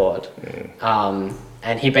 so we thought.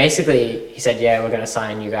 And he said, we're going to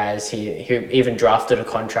sign you guys. He even drafted a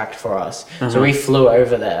contract for us. So we flew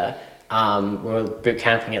over there. We were boot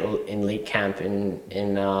camping in Leak Camp in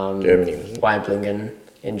Germany, Weiblingen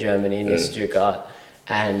in Germany, near Stuttgart.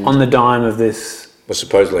 And on the dime of this... Well,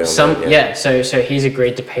 supposedly on that, so he's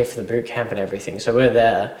agreed to pay for the boot camp and everything. So we're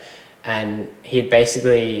there, and he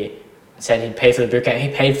basically said he'd pay for the boot camp. He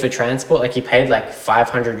paid for transport. Like, he paid like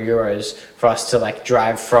 500 euros for us to like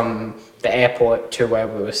drive from the airport to where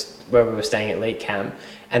we were staying at Leak Camp.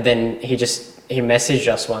 And then he messaged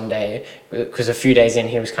us one day, because a few days in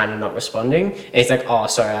he was kind of not responding, and he's like, "Oh,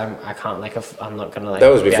 sorry, I can't, like, I'm not gonna, like."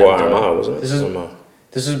 That was before RMR, wasn't it?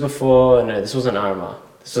 This was before. No, this wasn't RMR.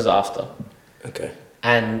 This was after. Okay.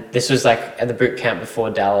 And this was like at the boot camp before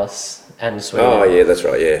Dallas and Sweden. Oh yeah, that's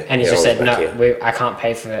right. Yeah. And he just said, "No, I can't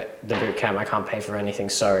pay for the boot camp. I can't pay for anything.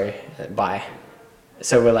 Sorry, bye."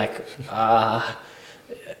 So we're like,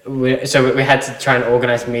 we had to try and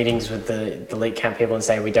organize meetings with the Leak Camp people and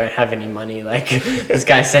say, we don't have any money. Like, this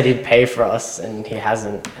guy said he'd pay for us, and he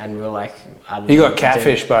hasn't. And we were like, I don't know. You got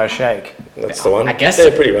catfished by a sheikh. That's the one. I guess.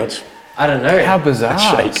 Yeah, pretty much. I don't know. How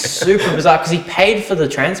bizarre. Super bizarre, because he paid for the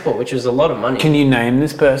transport, which was a lot of money. Can you name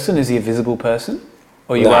this person? Is he a visible person?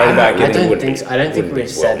 Or are you worried about getting... I don't think we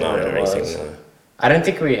said well known what or it was. anything, no. I don't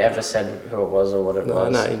think we ever said who it was or what it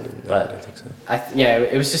was. No, he didn't. But I don't think so.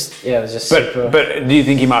 it was just super. But do you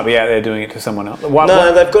think he might be out there doing it to someone else?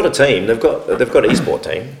 No, they've got a team. They've got an esport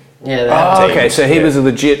team. Yeah, they have okay, so he was a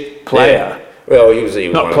legit player. Yeah. Well, he was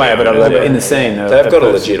not player, but in the scene. They've got a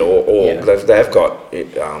legit org. They've got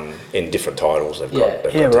in different titles. They've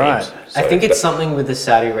got teams. Right. So I think it's something with the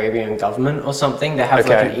Saudi Arabian government or something. They have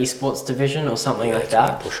like an esports division or something like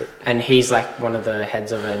that. Push it. And he's like one of the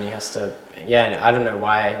heads of it, and he has to. Yeah, I don't know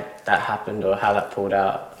why that happened or how that pulled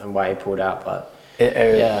out and why he pulled out, but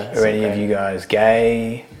are any of you guys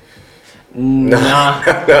gay? Nah,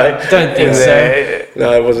 don't think so.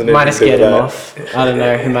 No, it wasn't. Might have scared him off. I don't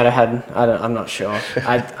know. He might have had. I'm not sure.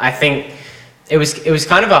 I think it was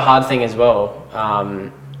kind of a hard thing as well,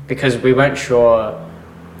 because we weren't sure.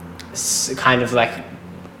 Kind of like,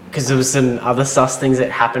 because there was some other sus things that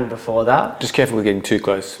happened before that. Just careful with getting too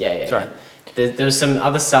close. Yeah. Sorry. There was some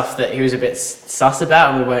other stuff that he was a bit sus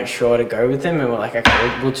about, and we weren't sure to go with him. And we're like,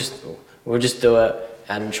 okay, we'll just do it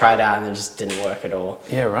and try it out, and it just didn't work at all.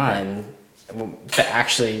 Yeah, right. And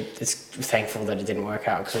actually, it's thankful that it didn't work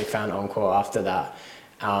out, because we found Encore after that.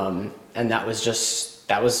 and that was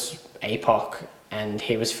APOC, and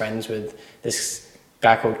he was friends with this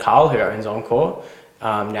guy called Carl who owns Encore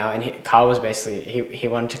now, and Carl was basically, he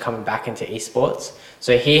wanted to come back into esports,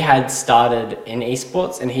 so he had started in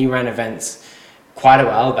esports and he ran events quite a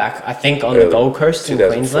while back, I think on the Gold Coast in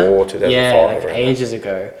Queensland. 2005, yeah, like ages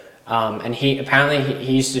ago. And he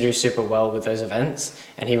used to do super well with those events,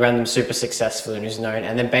 and he ran them super successfully and was known.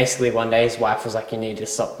 And then basically one day his wife was like, "You need to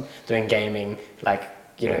stop doing gaming, like,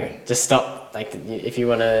 you know, just stop, like, if you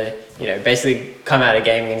want to, you know, basically come out of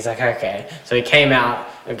gaming." And he's like, "Okay." So he came out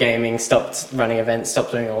of gaming, stopped running events,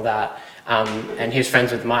 stopped doing all that. And he was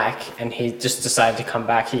friends with Mike, and he just decided to come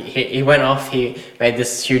back. He went off, he made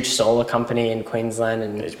this huge solar company in Queensland,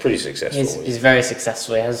 and He's pretty successful. he's very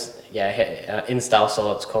successful. He has, InStyle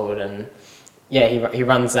Solar it's called, and yeah, he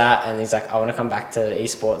runs that, and he's like, "I want to come back to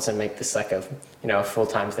esports and make this like a, you know, a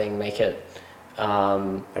full-time thing, make it."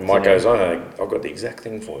 And Mike goes, "I've got the exact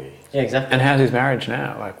thing for you." Yeah, exactly. And how's his marriage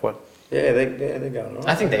now? Like what? Yeah, they're going on.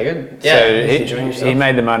 I think they're good. Yeah, So he's enjoying he himself.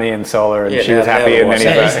 made the money in solar, and Yeah, she was now happy, the and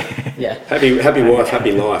then wife's he's like, Yeah. Happy wife,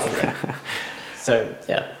 happy life. So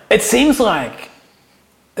yeah. It seems like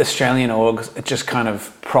Australian orgs are just kind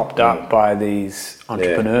of propped up by these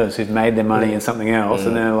entrepreneurs who've made their money in something else,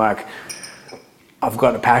 and they're like, "I've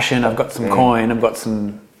got a passion, I've got some coin, I've got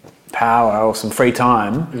some power or some free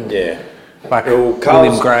time." Yeah. Like Well,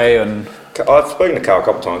 William Gray and I've spoken to Carl a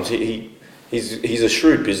couple of times. He's a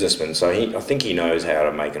shrewd businessman, so I think he knows how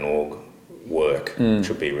to make an org work. It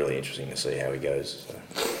should be really interesting to see how he goes.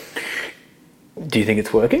 So. do you think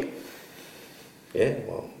it's working? Yeah,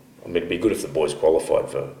 well, I mean, it'd be good if the boys qualified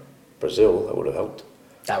for Brazil. That would have helped.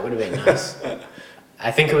 That would have been nice.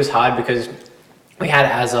 I think it was hard because we had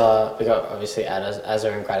Azar, we got obviously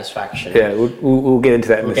Azar and Gratisfaction. Yeah, we'll get into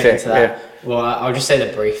that in We'll a get sec. into that. Well, I'll just say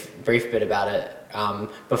the brief bit about it.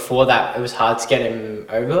 Before that, it was hard to get him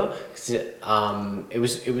over because he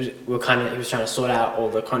was trying to sort out all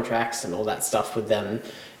the contracts and all that stuff with them,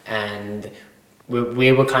 and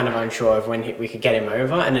we were kind of unsure of when we could get him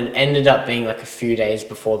over, and it ended up being like a few days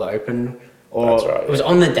before the Open, or That's right, it was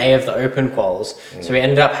on the day of the Open quals. So we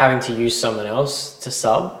ended up having to use someone else to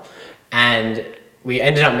sub, and we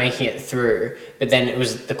ended up making it through, but then it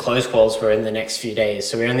was the close quals were in the next few days,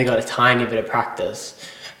 so we only got a tiny bit of practice.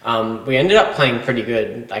 We ended up playing pretty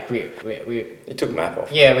good. Like we You took map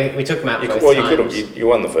off. yeah, we took map both You times. could have. You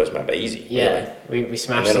won the first map easy. Yeah, Really. we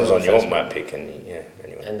smashed And then it was them on the your first map one. pick, and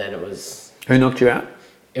anyway. And then it was Who knocked you out?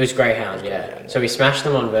 Greyhound, yeah. So we smashed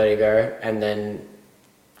them on Vertigo, and then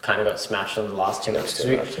kind of got smashed on the last two maps.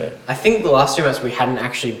 I think the last two maps we hadn't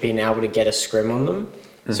actually been able to get a scrim on them.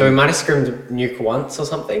 So we might have scrimmed Nuke once or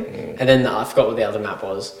something, and then I forgot what the other map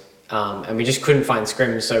was. And we just couldn't find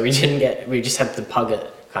scrims, so we just had to pug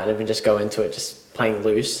it kind of and just go into it, just playing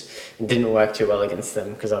loose. It didn't work too well against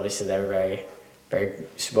them because obviously they were very, very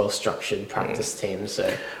well structured practice teams.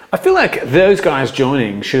 So I feel like those guys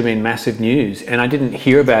joining should have been massive news, and I didn't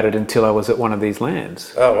hear about it until I was at one of these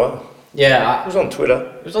lands. Oh well. yeah, It was on Twitter.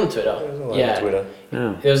 it was on Twitter. On Yeah, Twitter.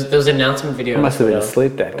 Oh. there was an announcement video. I on must have been Twitter.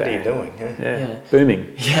 asleep that What are day. you doing? Yeah. Yeah. Yeah.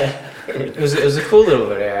 Booming. Yeah, it was a cool little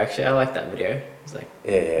video actually. I like that video. It was like,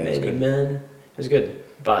 Yeah, it's maybe good. man, it was good.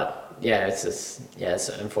 But yeah, it's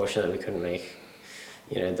unfortunate we couldn't make,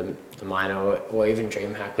 the minor or even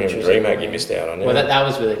DreamHack. Which was DreamHack annoying. you missed out on. Well, Yeah. that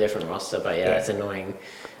was really different roster, but yeah, Yeah. it's annoying.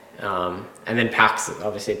 And then PAX,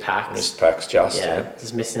 obviously PAX. Missed packs just. Yeah,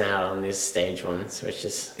 just missing out on these stage ones, which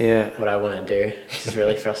is Yeah. what I want to do, which is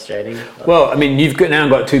really frustrating. But Well, I mean, now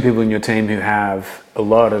got two people in your team who have a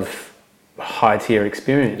lot of high tier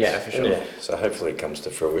experience. yeah, for sure. Yeah. So hopefully it comes to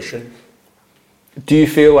fruition. Do you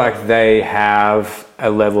feel like they have a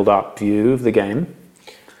leveled up view of the game?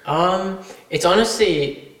 It's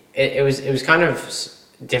honestly, it was kind of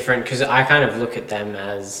different because I kind of look at them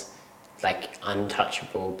as like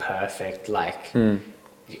untouchable, perfect, like,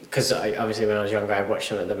 because obviously when I was younger, I watched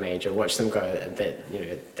them at the major, watched them go,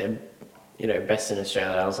 they're best in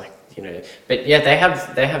Australia. I was like, but yeah, they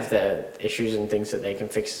have their issues and things that they can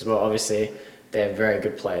fix as well. Obviously, they're very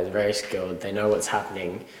good players, very skilled, they know what's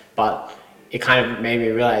happening, but it kind of made me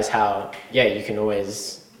realize how, you can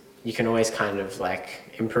always kind of like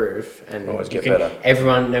improve and Always you get can, better.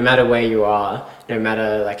 everyone, no matter where you are, no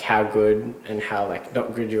matter like how good and how like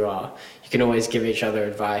not good you are, you can always give each other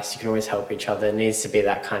advice, you can always help each other. It needs to be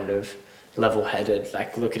that kind of level-headed,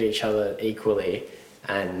 like look at each other equally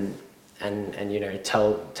and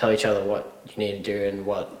tell each other what you need to do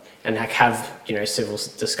and like have civil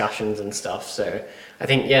discussions and stuff. So I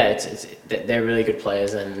think it's they're really good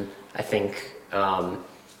players, and I think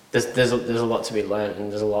there's a lot to be learned,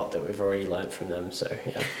 and there's a lot that we've already learned from them. So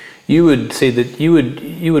yeah. You would see that you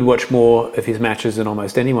would watch more of his matches than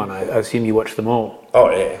almost anyone. I assume you watch them all. Oh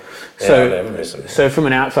yeah. So- I never miss them. So from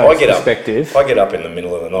an outside perspective, I get up in the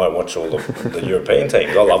middle of the night, watch all the European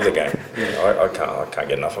teams. I love the game. I can't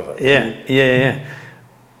get enough of it. yeah.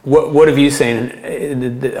 What have you seen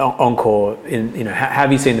in the Encore?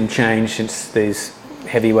 Have you seen them change since these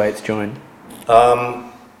heavyweights joined?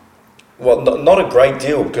 Well, not a great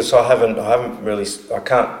deal because I haven't really. I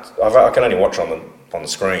can only watch on the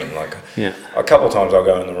screen. Like a couple of times I'll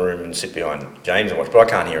go in the room and sit behind James and watch, but I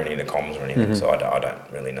can't hear any of the comms or anything, so I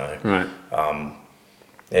don't really know. Right.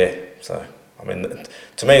 Yeah. So I mean,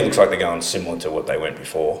 to me, it looks like they're going similar to what they went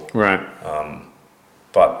before. Right.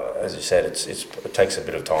 But as you said, it takes a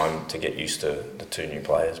bit of time to get used to the two new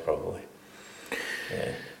players, probably.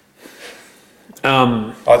 Yeah.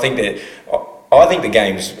 I think the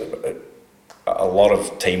game's a lot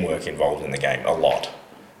of teamwork involved in the game. A lot.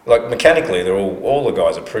 Like mechanically, they're all the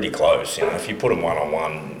guys are pretty close. If you put them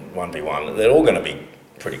 1-on-1, 1v1, they're all going to be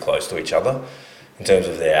pretty close to each other in terms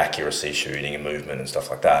of their accuracy, shooting, and movement and stuff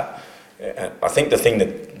like that. And I think the thing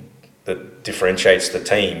that differentiates the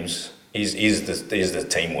teams is the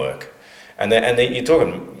teamwork, and you're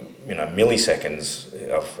talking milliseconds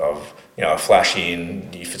of a flash in.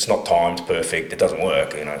 If it's not timed perfect, it doesn't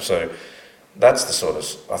work. So that's the sort of,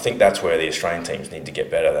 I think that's where the Australian teams need to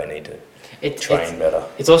get better. They need to train better.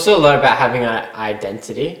 It's also a lot about having an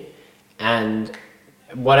identity, and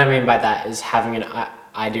what I mean by that is having an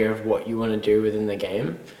idea of what you want to do within the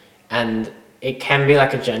game, and it can be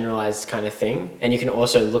like a generalized kind of thing, and you can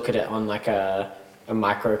also look at it on like a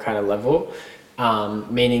micro kind of level,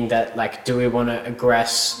 meaning that like, do we want to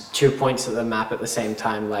aggress 2 points of the map at the same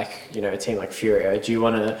time, like a team like Fury, or do you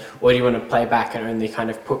want to play back and only kind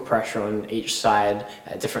of put pressure on each side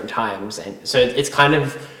at different times? And so it's kind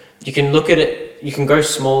of, you can look at it, you can go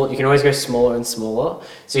small, you can always go smaller and smaller,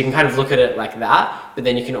 so you can kind of look at it like that, but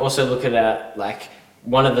then you can also look at it like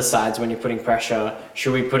one of the sides when you're putting pressure,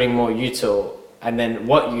 should we be putting more util? And then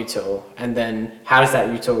what util, and then how does that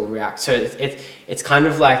util react? So it's kind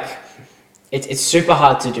of like, it's super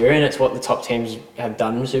hard to do, and it's what the top teams have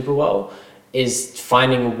done super well, is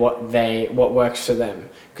finding what works for them.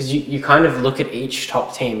 Because you kind of look at each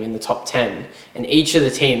top team in the top 10, and each of the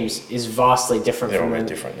teams is vastly different. They're all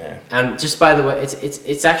different, yeah. And just by the way,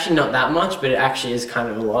 it's actually not that much, but it actually is kind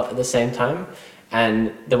of a lot at the same time.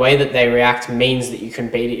 And the way that they react means that you can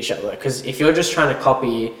beat each other. Because if you're just trying to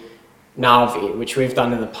copy Na'Vi, which we've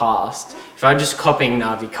done in the past, if I'm just copying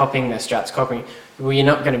Na'Vi, copying their strats, well, you're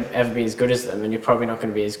not going to ever be as good as them, and you're probably not going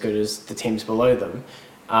to be as good as the teams below them.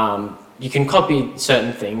 You can copy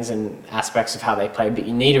certain things and aspects of how they play, but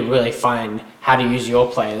you need to really find how to use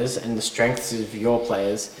your players and the strengths of your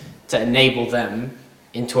players to enable them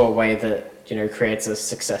into a way that creates a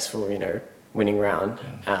successful winning round,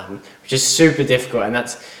 which is super difficult. And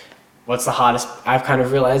that's what's the hardest I've kind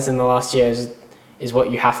of realized in the last year is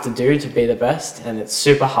what you have to do to be the best, and it's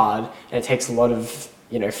super hard, and it takes a lot of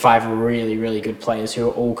 5 really, really good players who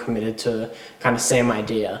are all committed to kind of same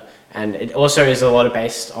idea. And it also is a lot of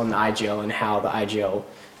based on the IGL and how the IGL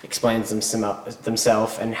explains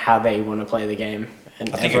themselves and how they want to play the game. And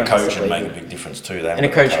I think a coach would make a big difference too. And a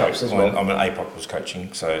coach helps as well. I mean, APOC was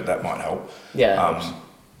coaching, so that might help. Yeah.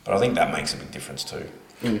 But I think that makes a big difference too.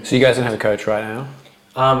 So you guys don't have a coach right now?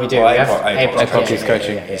 We do. Well, we have APOC is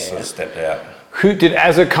coaching. He's sort of stepped out. Did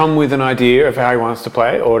Azza come with an idea of how he wants to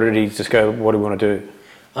play, or did he just go, what do we want to do?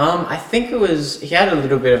 I think he had a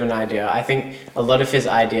little bit of an idea. I think a lot of his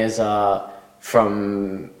ideas are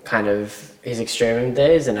from kind of his Extreme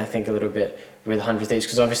days, and I think a little bit with 100 Thieves,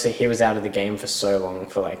 because obviously he was out of the game for so long,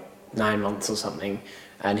 for like 9 months or something,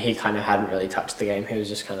 and he kind of hadn't really touched the game. He was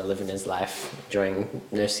just kind of living his life, enjoying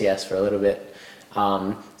no CS for a little bit.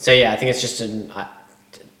 So yeah, I think it's just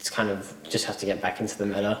it's kind of just have to get back into the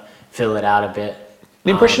meta, fill it out a bit. The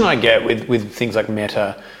impression I get with things like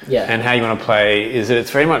meta and how you want to play is that it's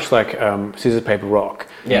very much like scissors, paper, rock.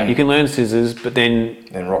 Yeah. You can learn scissors, but then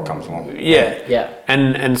rock comes along. Yeah.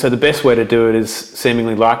 And so the best way to do it is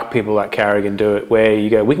seemingly like people like Carrigan do it, where you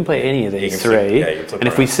go, we can play any of these three, and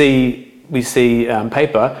if we see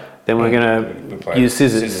paper, then we're going to use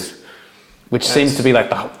scissors, which seems to be like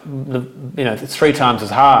it's 3 times as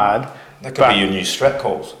hard. That could be your new strat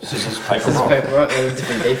calls. Scissors, paper, rock. Paper, rock, they're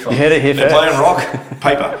different defaults. You heard it here They're first. playing rock,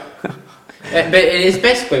 paper. But it is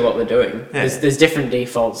basically what we're doing. Yeah. There's different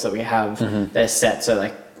defaults that we have. They're set, so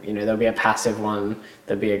like, there'll be a passive one,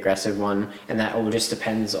 there'll be an aggressive one, and that all just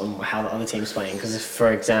depends on how the other team's playing. Because if,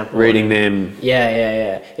 for example... Reading them.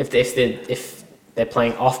 Yeah. If they're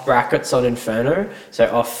playing off brackets on Inferno, so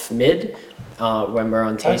off mid when we're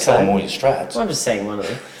on T Don't tell side. them all your strats. Well, I'm just saying one of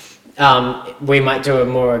them. We might do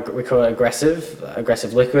we call it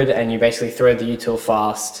aggressive liquid, and you basically throw the util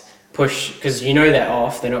fast, push, because you know they're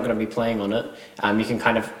off, they're not going to be playing on it. You can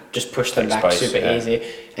kind of just push them back space, super easy,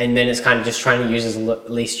 and then it's kind of just trying to use as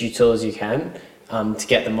least util as you can to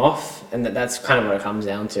get them off, and that's kind of what it comes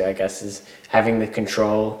down to, I guess, is having the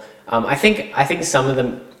control. I think some of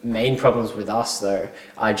the main problems with us though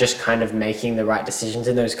are just kind of making the right decisions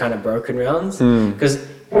in those kind of broken rounds, because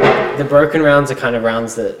the broken rounds are kind of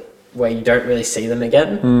rounds where you don't really see them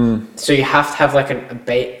again. So you have to have like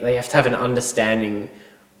you have to have an understanding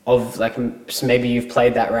of like maybe you've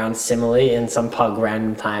played that round similarly in some pug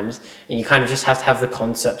random times, and you kind of just have to have the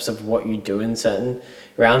concepts of what you do in certain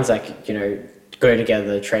rounds, like, you know, go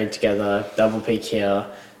together, trade together, double peak here.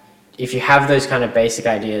 If you have those kind of basic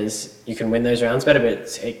ideas, you can win those rounds better.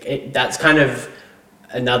 But that's kind of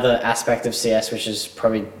another aspect of CS, which is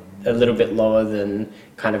probably a little bit lower than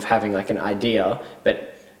kind of having like an idea, but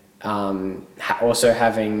also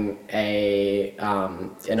having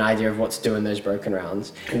an idea of what to do in those broken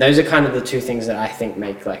rounds. And those are kind of the two things that I think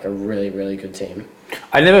make like a really, really good team.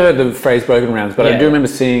 I never heard the phrase broken rounds, but I do remember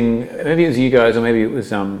seeing, maybe it was you guys or maybe it was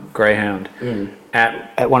Greyhound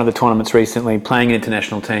at one of the tournaments recently, playing an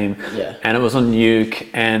international team, and it was on Nuke,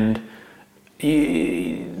 and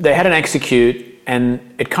they had an execute and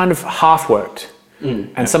it kind of half worked.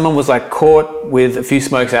 And someone was like caught with a few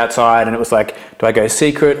smokes outside, and it was like, do I go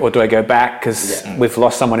secret or do I go back because we've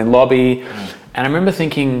lost someone in lobby? And I remember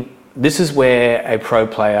thinking, this is where a pro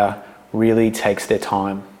player really takes their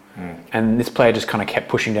time. And this player just kind of kept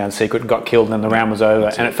pushing down secret and got killed, and then the round was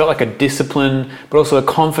over. And it felt like a discipline, but also a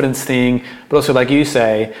confidence thing, but also, like you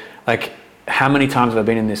say, like, how many times have I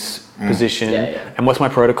been in this position, and what's my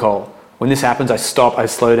protocol? When this happens, I stop, I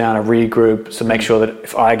slow down, I regroup, so make sure that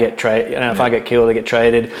if I get if I get killed, I get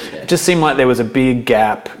traded. It just seemed like there was a big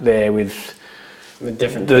gap there with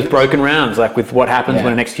different those things. broken rounds, like with what happens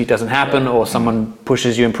when an execute doesn't happen, or someone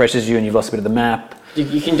pushes you and pressures you and you've lost a bit of the map.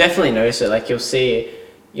 You can definitely notice it. Like you'll see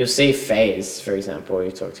FaZe, for example,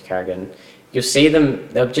 you talk to Karrigan, you'll see them,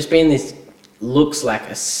 they'll just be in this, looks like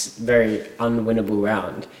a very unwinnable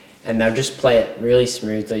round, and they'll just play it really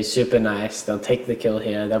smoothly, super nice. They'll take the kill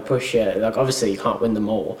here, they'll push it. Like, obviously you can't win them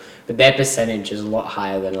all, but their percentage is a lot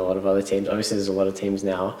higher than a lot of other teams. Obviously there's a lot of teams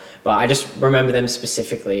now, but I just remember them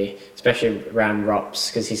specifically, especially around Rops,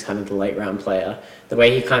 because he's kind of the late round player. The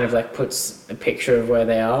way he kind of like puts a picture of where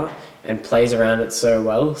they are and plays around it so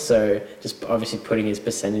well. So just obviously putting his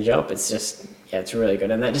percentage up, it's just, it's really good.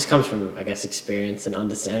 And that just comes from, I guess, experience and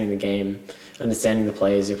understanding the game, understanding the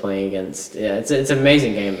players you're playing against. Yeah, it's an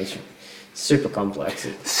amazing game. It's super complex.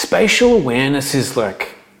 Spatial awareness is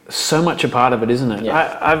like so much a part of it, isn't it?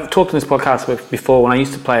 Yeah. I've talked in this podcast before when I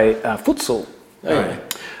used to play futsal. Oh, yeah.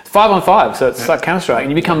 5-on-5, so it's like Counter-Strike, and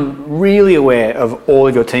you become really aware of all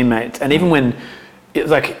of your teammates. And even when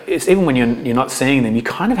even when you're not seeing them, you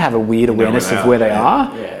kind of have a weird awareness of where they are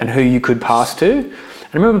and who you could pass to. And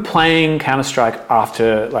I remember playing Counter-Strike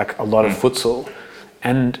after like a lot of futsal,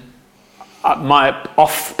 and my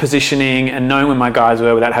off positioning and knowing where my guys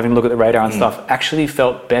were without having to look at the radar and stuff actually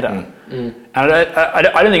felt better. And I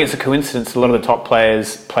don't think it's a coincidence a lot of the top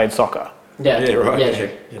players played soccer. Yeah,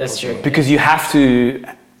 true. That's true. Because you have to,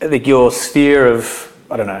 like, your sphere of,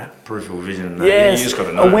 I don't know. Peripheral vision. You just got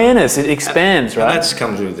to know. Awareness, it expands, right? And that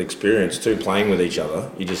comes with experience too, playing with each other.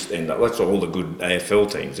 You just end up, that's all the good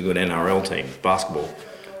AFL teams, the good NRL teams, basketball.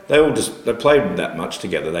 They played that much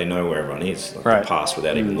together. They know where everyone is. Like they pass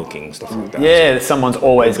without even looking, stuff like that. Yeah, someone's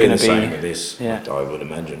always going to be. the same with this, I would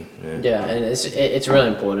imagine. Yeah, and it's really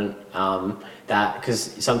important that, because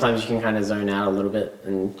sometimes you can kind of zone out a little bit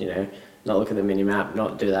and, you know, not look at the mini map,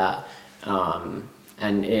 not do that.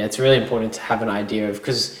 And it's really important to have an idea of,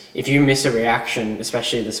 because if you miss a reaction,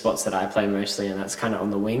 especially the spots that I play mostly, and that's kind of on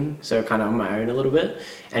the wing, so kind of on my own a little bit,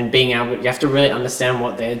 and you have to really understand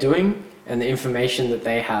what they're doing and the information that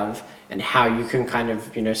they have and how you can kind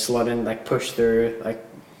of, you know, slot in, like push through, like,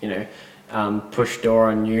 you know, push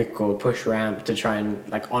door on nuke or push ramp to try and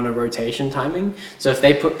like on a rotation timing. So if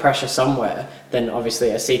they put pressure somewhere, then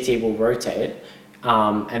obviously a CT will rotate.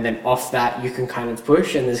 And then off that you can kind of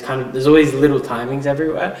push, and there's always little timings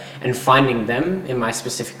everywhere, and finding them in my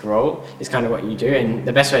specific role is kind of what you do. And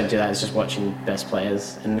the best way to do that is just watching best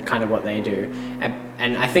players and kind of what they do.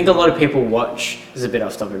 And I think a lot of people watch, this is a bit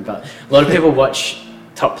off topic, but a lot of people watch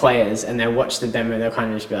top players and they'll watch the demo and they'll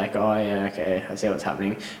kind of just be like, oh yeah, okay, I see what's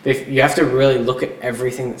happening. But if you have to really look at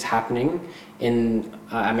everything that's happening in,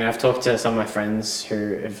 I mean, I've talked to some of my friends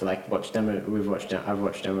who have like watched demo, I've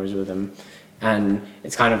watched demos with them. and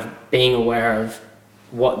it's kind of being aware of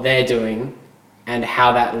what they're doing and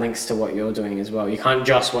how that links to what you're doing as well. You can't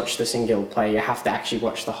just watch the singular play, you have to actually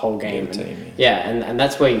watch the whole game. And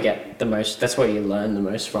that's where you get the most, that's where you learn the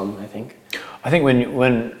most from, I think. I think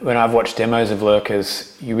when I've watched demos of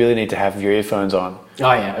lurkers, you really need to have your earphones on.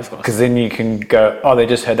 Oh yeah, of course. Because then you can go, oh, they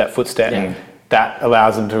just heard that footstep. Yeah. That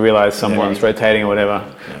allows them to realise someone's rotating or whatever.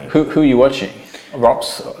 Yeah. Who are you watching?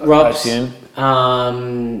 Rops, I assume?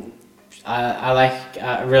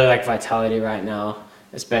 I really like Vitality right now,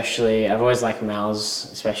 especially. I've always liked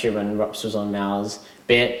Mouse, especially when Rops was on Mouse.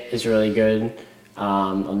 Bit is really good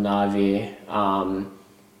on Na'Vi.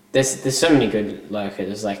 There's so many good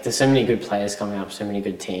lurkers. Like, there's so many good players coming up, so many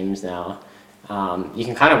good teams now. You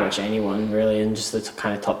can kind of watch anyone really in just the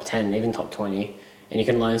kind of top 10, even top 20, and you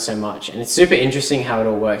can learn so much. And it's super interesting how it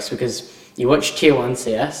all works, because you watch Tier 1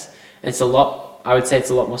 CS, and it's a lot, I would say it's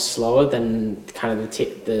a lot more slower than kind of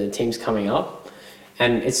the teams coming up.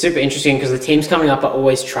 And it's super interesting because the teams coming up are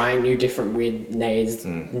always trying new different weird nades,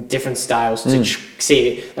 different styles to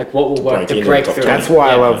see like what will work to break through. That's why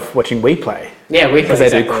I love watching WePlay. Yeah, WePlay. Because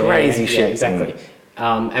they do crazy shit. Yeah, exactly.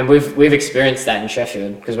 And we've experienced that in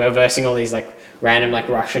Sheffield, because we're versing all these like random like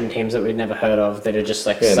Russian teams that we'd never heard of that are just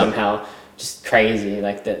like somehow just crazy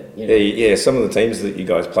like that. You know. Yeah, some of the teams that you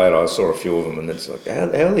guys played, I saw a few of them, and it's like, how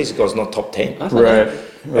are these guys not top 10? Right.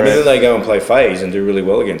 And then they go and play FaZe and do really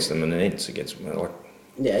well against them, and then it's against them. Like,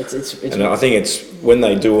 yeah, it's and I think it's when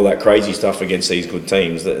they do all that crazy stuff against these good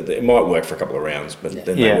teams that it might work for a couple of rounds, but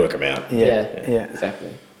then they work them out. Yeah,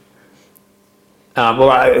 exactly.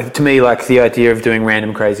 To me, like the idea of doing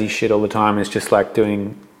random crazy shit all the time is just like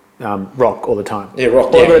doing rock all the time. Yeah,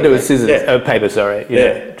 rock. All you got to do is scissors, paper. Sorry. You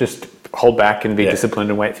Yeah. know, just hold back and be disciplined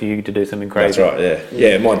and wait for you to do something crazy. That's right. Yeah.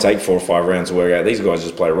 It might take 4 or 5 rounds to work out. These guys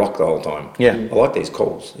just play rock the whole time. Yeah. I like these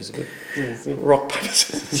calls. These are good. Rock, paper,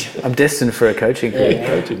 scissors. I'm destined for a coaching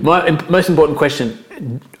career. My most important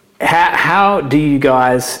question: How do you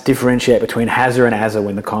guys differentiate between Hazza and Azza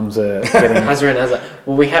when the comms are getting? Hazza and Azza.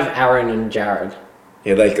 Well, we have Aaron and Jared.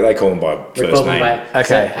 Yeah, they call them by first name.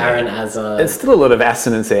 Okay. Aaron, Azza. There's still a lot of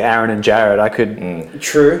assonance there. Aaron and Jared. I could.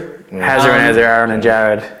 True. Hazza and Azza, Aaron and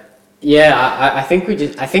Jared. Yeah, I think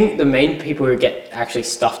I think the main people who get actually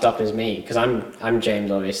stuffed up is me, because I'm James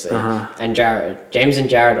obviously, and Jared. James and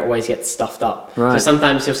Jared always get stuffed up. Right. So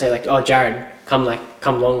sometimes he'll say like, "Oh, Jared, come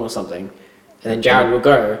long or something," and then Jared will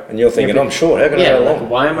go. And you're thinking, I'm short. How can I go long?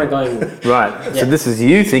 Why am I going? Right. So this is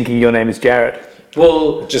you thinking your name is Jared.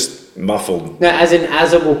 Well, just muffled. No, as in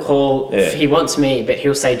Azza will call. He wants me, but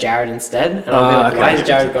he'll say Jared instead, and I'll be like, "Why is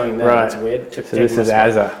Jared going there?" Right. It's weird. So this is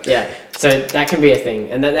Azza. Yeah. So that can be a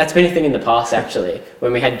thing, and that's been a thing in the past actually.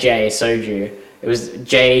 When we had Jay Soju, it was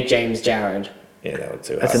Jay, James, Jared. Yeah, that would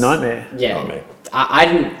too. That's a nightmare. Yeah. I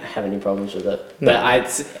didn't have any problems with it,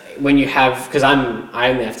 but when you have, because I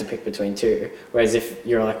only have to pick between 2, whereas if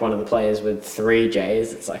you're like one of the players with 3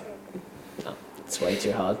 J's, it's like, no, it's way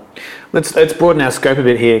too hard. Let's broaden our scope a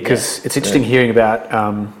bit here, because it's interesting hearing about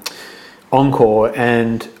Encore,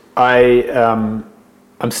 and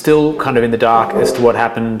I'm still kind of in the dark as to what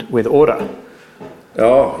happened with Order.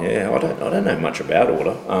 Oh yeah, I don't know much about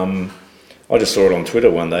Order. I just saw it on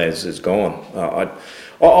Twitter one day. It's gone.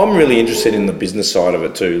 I'm really interested in the business side of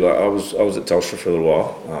it too. Like I was at Telstra for a little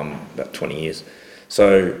while, about 20 years.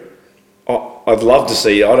 So I'd love to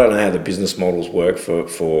see. I don't know how the business models work for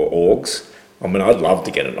orgs. I mean, I'd love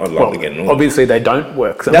to get it. I'd love to get it. Obviously, they don't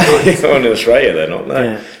work sometimes. In Australia, they're not. No.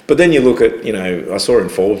 Yeah. But then you look at, I saw in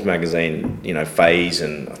Forbes magazine, FaZe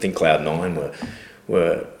and I think Cloud9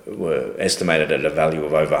 were estimated at a value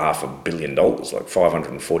of over $500 million, like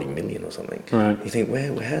 540 million or something. Right. You think,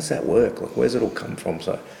 how's that work? Like, where's it all come from?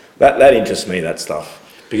 So that interests me, that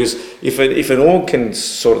stuff, because if an org can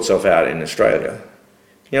sort itself out in Australia,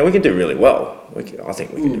 we can do really well. I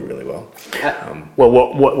think we can do really well. Well,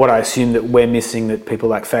 what I assume that we're missing that people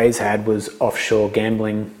like FaZe had was offshore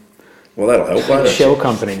gambling. Well, that'll help. Won't it? Shell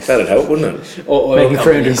companies. That'd help, wouldn't it? Or making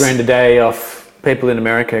 $300,000 a day off people in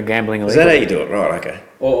America gambling illegally. Is that how you do it? Right, okay.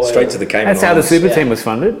 Straight to the Cayman That's how the Islands. super team was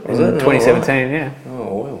funded in 2017, yeah.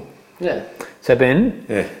 Oh, well. Yeah. So Ben?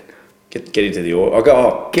 Yeah. Get into the org.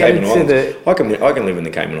 Cayman Islands. I can live in the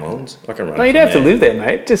Cayman Islands. I can run. No, you don't have to live there,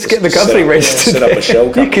 mate. Just get the company registered. Set up a shell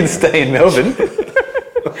company. You can stay in Melbourne.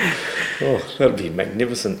 That'd be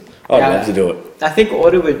magnificent. I'd love to do it. I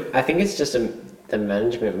think it's just the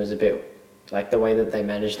management was a bit, like the way that they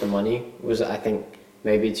managed the money was, I think,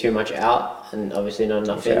 maybe too much out and obviously not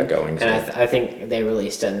enough in. Outgoing, and I think they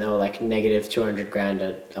released it and they were like negative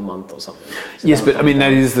 $200,000 a month or something. So yes, but I mean,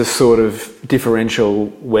 that is the sort of differential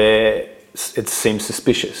where it seems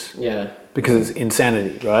suspicious. Yeah. because it's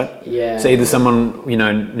insanity, right? Yeah. So either someone,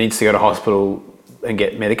 needs to go to hospital and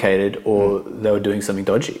get medicated, or they were doing something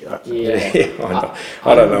dodgy. Yeah.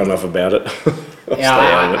 I don't know enough about it.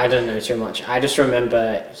 I don't know too much. I just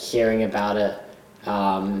remember hearing about it.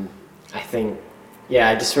 I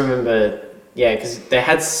just remember, because they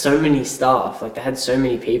had so many staff, like they had so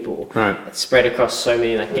many people, Right. spread across so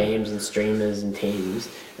many like games and streamers and teams.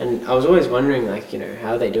 And I was always wondering, like,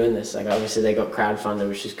 how are they doing this? Like, obviously they got crowdfunded,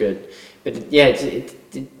 which is good, but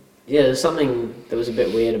there's something that was a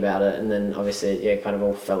bit weird about it. And then obviously, it kind of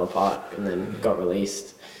all fell apart and then got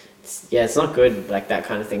released. It's not good, like that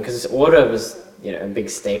kind of thing, because Order was, a big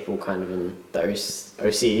staple kind of in the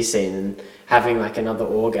OCE scene, and having like another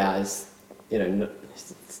Orga is,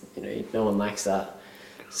 no one likes that.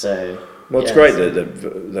 So. Well, it's great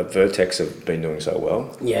that Vertex have been doing so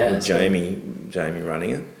well. Yeah. With Jamie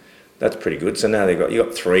running it. That's pretty good. So now you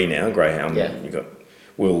got 3 now, Greyhound. Yeah. You got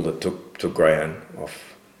Will that took Greyhound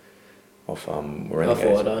off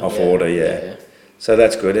Order, yeah. So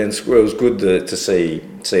that's good, and it was good to see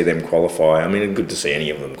them qualify. I mean, good to see any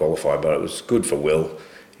of them qualify, but it was good for Will.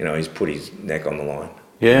 He's put his neck on the line.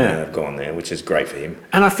 Yeah. They've gone there, which is great for him.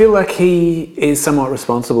 And I feel like he is somewhat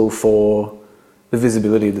responsible for the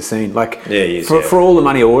visibility of the scene. Like, he is, for all the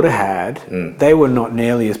money Order had, they were not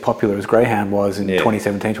nearly as popular as Greyhound was in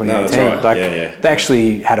 2017, 2018. No, that's right. They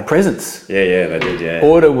actually had a presence. Yeah, they did, yeah.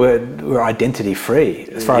 Order were identity free,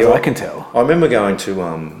 as far as I can tell. I remember going to,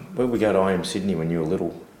 where we go to IM Sydney when you were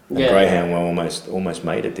little. And Greyhound were almost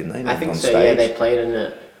made it, didn't they? I think on so, stage. they played in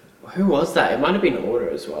it. Who was that? It might have been Order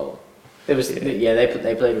as well. It was,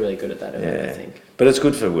 they played really good at that event, I think. But it's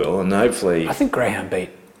good for Will, and hopefully... I think Greyhound beat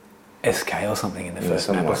SK or something in the first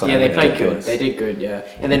map or something. Yeah, they played good. They did good, yeah.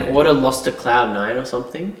 And then Order lost to Cloud9 or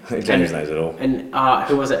something. James knows it all. And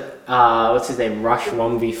who was it? What's his name? Rush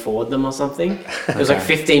 1v4'd them or something. It was like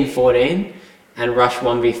 15-14, and Rush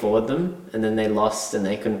 1v4'd them, and then they lost and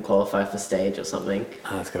they couldn't qualify for stage or something.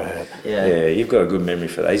 Oh, that's gonna hurt. Yeah, you've got a good memory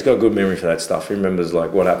for that. He's got a good memory for that stuff. He remembers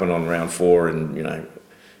like what happened on round 4, and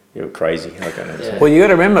you're crazy. Well, you got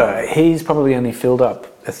to remember, he's probably only filled up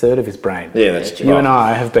a third of his brain. Yeah, that's true. You and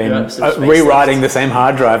I have been rewriting the same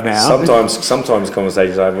hard drive now. Sometimes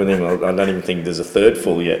conversations I have with him, I don't even think there's a third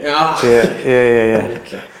full yet. Yeah.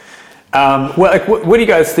 Okay. What do you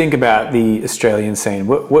guys think about the Australian scene?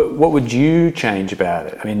 What would you change about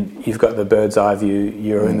it? I mean, you've got the bird's eye view.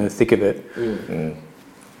 You're in the thick of it.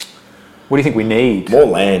 What do you think we need? More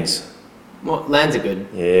lands. Well, lands are good.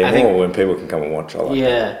 Yeah, more when people can come and watch. I like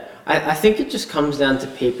that. I think it just comes down to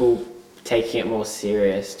people taking it more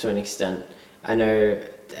serious to an extent. I know,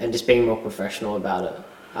 and just being more professional about it.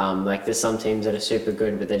 Like there's some teams that are super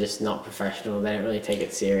good, but they're just not professional. They don't really take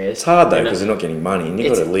it serious. It's hard though because they're not getting money, and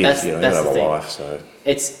you've got to live. You got to have a life. So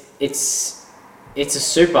it's a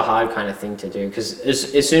super hard kind of thing to do because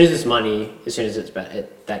as soon as there's money, as soon as it's better,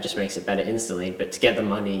 that just makes it better instantly. But to get the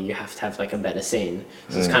money, you have to have like a better scene.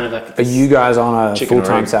 So it's kind of like. Are you guys on a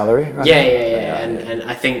full-time salary? Right? Yeah. And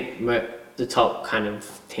I think the top kind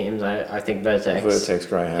of teams, I think Vertex,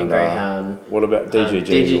 Greyhound. What about DGG?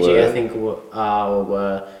 DGG, I think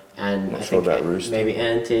were. And I think about Rooster. Maybe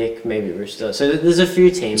Antic, maybe Rooster. So there's a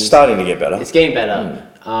few teams. It's starting to get better. It's getting better.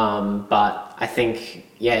 But I think,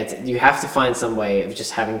 you have to find some way of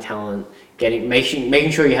just having talent,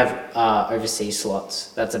 making sure you have overseas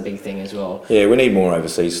slots. That's a big thing as well. Yeah, we need more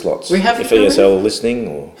overseas slots. We have if ESL are listening,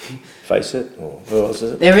 or Face It, or who else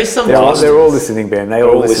is it? There is some. They're all listening, Ben. They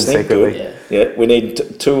all listen secretly. Yeah, we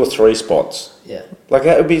need 2 or 3 spots. Yeah. Like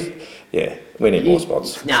that would be. Yeah, we need more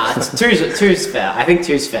spots. Nah, two's fair. I think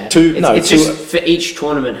two's fair. It's just for each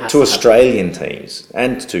tournament has to have Australian teams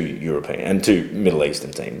and 2 European and 2 Middle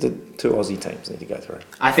Eastern teams. The 2 Aussie teams need to go through.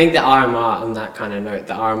 I think the RMR, on that kind of note,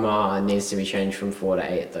 the RMR needs to be changed from 4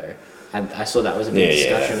 to 8 though. I saw that was a big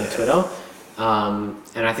discussion on Twitter.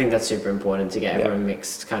 And I think that's super important to get everyone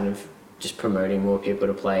mixed, kind of just promoting more people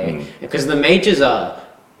to play. Because the majors are,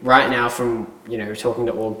 right now, from talking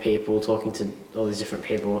to all people, talking to all these different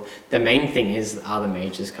people, the main thing are the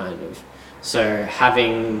majors kind of. So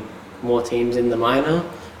having more teams in the minor,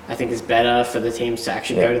 I think is better for the teams to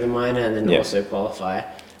actually go to the minor and then also qualify.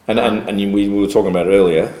 And we were talking about it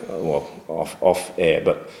earlier, well off air,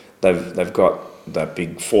 but they've got that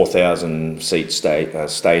big 4,000 seat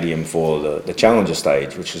stadium for the Challenger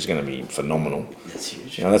stage, which is going to be phenomenal. That's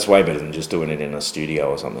huge. That's way better than just doing it in a studio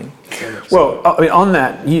or something. Well, I mean, on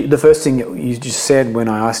that, the first thing you just said when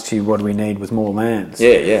I asked you what do we need was more lands.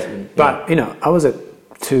 Yeah. But I was at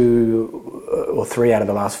 2 or 3 out of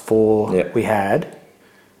the last 4 we had.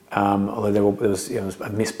 Although I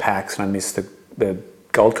missed PAX and I missed the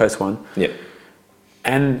Gold Coast one. Yeah.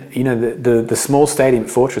 and you know the small stadium at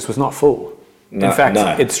Fortress was not full. No, in fact,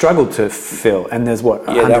 no. it struggled to fill, and there's what,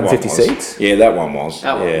 Yeah, that one 150 was. seats? Yeah, that one was.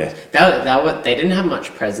 That one. yeah. They didn't have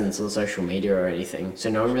much presence on social media or anything, so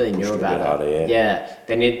no one really knew Pushed it a about bit it. harder, yeah.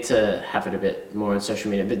 They need to have it a bit more on social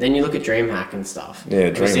media. But then you look at DreamHack and stuff. Yeah,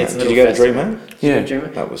 Obviously, DreamHack. it's a Did little you go to festival. DreamHack? Did you Yeah. go to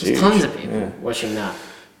DreamHack? That was There's huge. tons of people Yeah. watching that.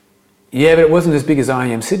 Yeah, but it wasn't as big as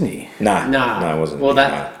IM Sydney. Nah. Nah. No, it wasn't. Well, No.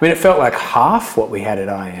 I mean, it felt like half what we had at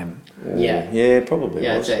IM. Yeah. Yeah, probably.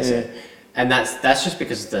 Yeah, I'd was. say so. And that's just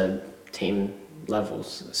because of the team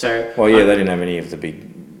levels. So Well, yeah, they didn't have any of the big.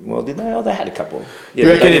 Well, did they? Oh, they had a couple. Yeah, You but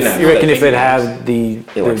reckon, they didn't have you reckon the if big it ones. had the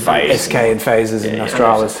Yeah, like Phase SK and Phases and yeah,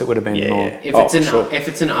 Australis, it would have been Yeah, more. yeah. if Oh, it's an sure. if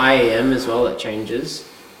it's an IEM as well, it changes.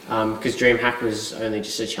 Because DreamHack was only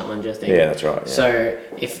just a challenger thing. Yeah, that's right. Yeah. So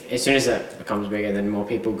if as soon as that becomes bigger, then more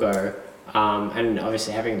people go, and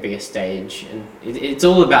obviously having a bigger stage, and it's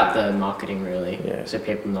all about the marketing really. Yeah. So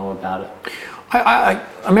people know about it. I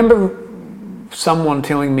remember someone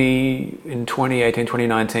telling me in 2018,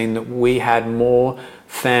 2019 that we had more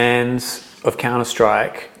fans of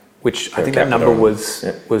Counter-Strike, which I Per think that capita. number was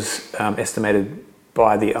Yeah. estimated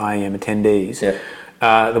by the IEM attendees,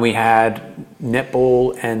 Yeah. than we had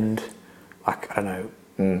netball and, like, I don't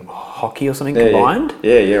know, hockey or something combined.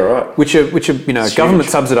 Yeah, right. Which are you know, It's government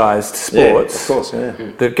huge. subsidised Yeah, sports of course, yeah.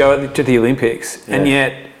 that go to the Olympics, and Yeah.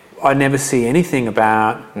 yet I never see anything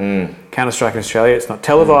about Counter-Strike in Australia. It's not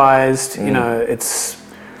televised. You know, it's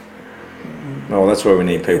Well, that's where we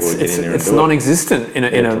need people to get in there and it's do it. non-existent in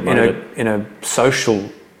promote it. a social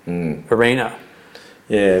arena.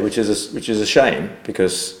 Yeah, which is a shame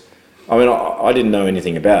because, I mean, I didn't know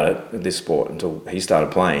anything about it, this sport, until he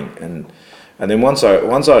started playing, and then once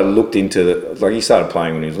I looked into like he started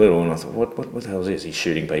playing when he was little, and I thought, what the hell is this? He's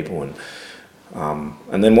shooting people,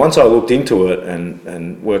 and then once I looked into it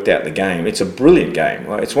and worked out the game, it's a brilliant game.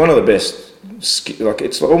 Like, it's one of the best, like,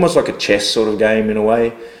 it's almost like a chess sort of game in a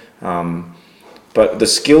way. But the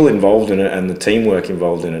skill involved in it and the teamwork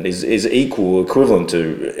involved in it is equivalent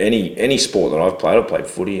to any sport that I've played. I've played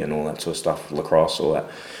footy and all that sort of stuff, lacrosse, all that.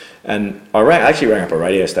 And I actually rang up a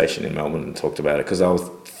radio station in Melbourne and talked about it because I was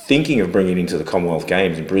thinking of bringing into the Commonwealth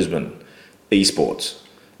Games in Brisbane esports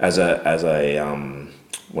as a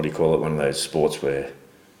what do you call it? One of those sports where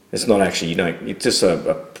it's not actually, it's just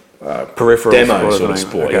a Peripheral demo sport or sort of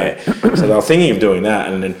something. sport. Okay. Yeah. So they were thinking of doing that,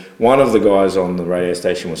 and then one of the guys on the radio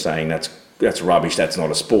station was saying that's rubbish. That's not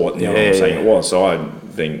a sport. And the other one was saying it was. So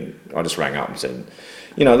I just rang up and said,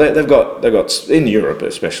 they've got in Europe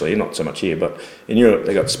especially, not so much here, but in Europe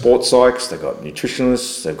they've got sports psychs, they've got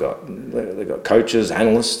nutritionists, they've got coaches,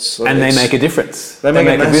 analysts, And they make a difference. They make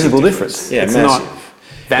make a massive visible difference. Yeah, it's massive. not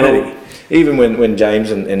vanity. Well, even when James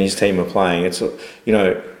and his team are playing, it's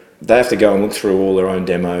they have to go and look through all their own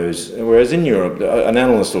demos. Whereas in Europe, an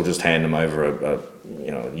analyst will just hand them over a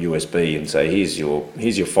USB and say, here's your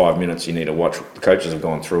 5 minutes. You need to watch. The coaches have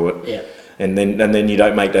gone through it. Yeah. And then you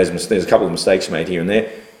don't make those mistakes. There's a couple of mistakes made here and there.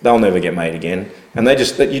 They'll never get made again. And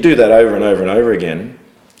you do that over and over and over again,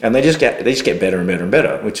 and they just get better and better and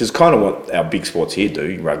better, which is kind of what our big sports here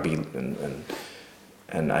do, rugby and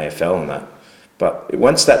AFL and that. But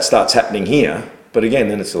once that starts happening here, but again,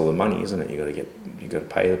 then it's all the money, isn't it? You got to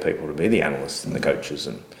pay the people to be the analysts and the coaches,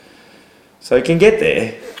 and so you can get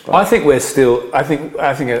there. I think we're still. I think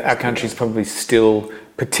our country's probably still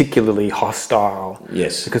particularly hostile.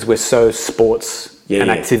 Yes. Because we're so sports and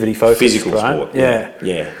activity focused, physical right? sport.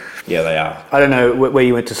 Yeah. Yeah, they are. I don't know where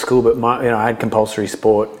you went to school, but I had compulsory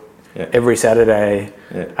sport every Saturday.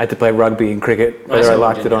 Yeah. I had to play rugby and cricket, whether I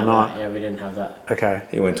liked it or not. Yeah, we didn't have that. Okay.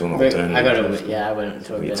 He went to an But alternative. I went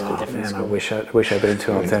to a bit of a different Man, school. I wish I'd been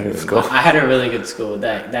to an alternative school. I had a really good school.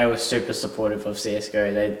 They were super supportive of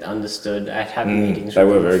CSGO. They understood. I'd had meetings they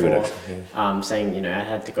with were them very good, before, saying I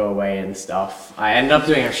had to go away and stuff. I ended up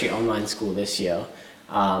doing actually online school this year.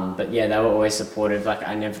 But yeah, they were always supportive. Like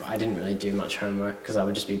I didn't really do much homework because I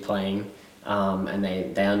would just be playing. And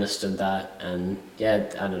they understood that, and yeah,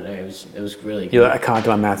 I don't know, it was really good. You're like, I can't do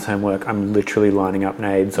my maths homework. I'm literally lining up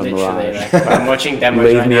nades on Literally, Mirage. like, I'm watching demos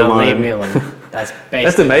Leave right me now. alone. Leave me alone. That's basically.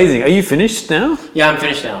 That's amazing. Are you finished now? Yeah, I'm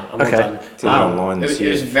finished now. I'm Okay. all done. Did it online this It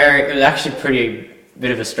was actually pretty bit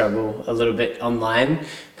of a struggle, a little bit online,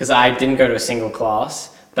 because I didn't go to a single class,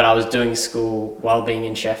 but I was doing school while being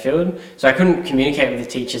in Sheffield, so I couldn't communicate with the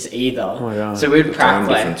teachers either. Oh my God. So we'd time prep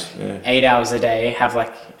like difference, yeah. 8 hours a day, have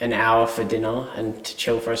like an hour for dinner and to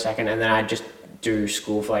chill for a second, and then I'd just do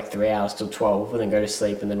school for like 3 hours till 12, and then go to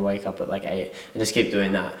sleep, and then wake up at like 8, and just keep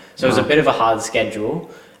doing that. So it was a bit of a hard schedule.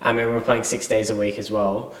 I mean, we were playing 6 days a week as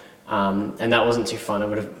well. And that wasn't too fun. I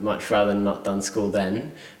would have much rather not done school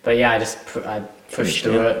then. But yeah, I pushed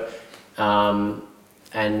through it.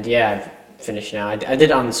 And yeah, finish now. I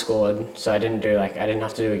did unscored, so I didn't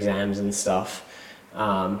have to do exams and stuff.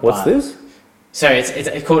 What's this? So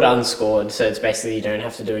it's called unscored. So it's basically you don't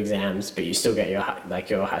have to do exams, but you still get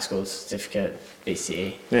your high school certificate,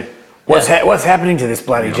 BCE. Yeah. What's happening to this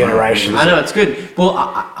bloody generation? I know, it's good. Well,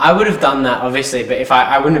 I would have done that, obviously, but if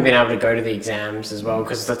I wouldn't have been able to go to the exams as well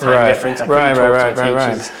because of the time difference. I couldn't talk to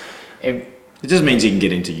my teachers. It just means you can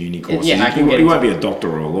get into uni courses. Yeah, you won't be a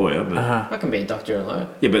doctor or a lawyer, but I can be a doctor or a lawyer.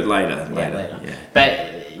 yeah, but later. Yeah.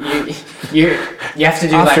 But you have to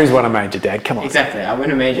do After he's won a major, Dad. Come on. Exactly. I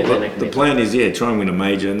win a major. Well, then I can the be plan is, try and win a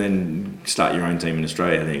major and then start your own team in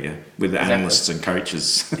Australia. There you go, with the analysts and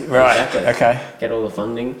coaches. Right. Exactly. Okay. Get all the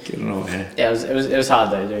funding. Get it all, yeah. Yeah, it was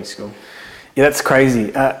hard though doing school. Yeah, that's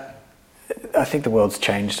crazy. I think the world's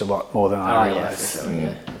changed a lot more than I Yeah, realised. for sure,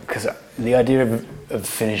 yeah. Because the idea of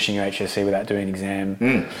finishing your HSC without doing an exam,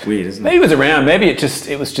 Weird, isn't maybe it? it was around. Maybe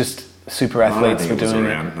it was just super I don't athletes think were it was doing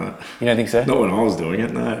around. it. No. You don't think so? Not when I was doing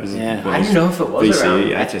it. No. It was, Yeah. well, I don't know if it was BCE,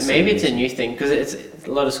 around. HSC. Maybe it's a new thing because it's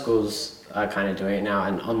a lot of schools are kind of doing it now,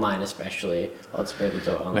 and online especially. Lots of people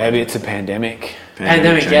do it online. Maybe it's a pandemic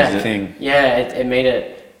Pandemic, yeah. changed it. thing. Yeah, it made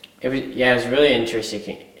it. It was really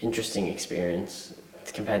interesting experience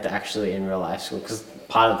compared to actually in real life school because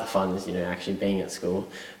part of the fun is actually being at school.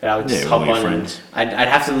 But I would just hop with your on friends. and I'd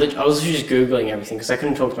have to. I was just googling everything because I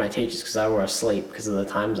couldn't talk to my teachers because they were asleep because of the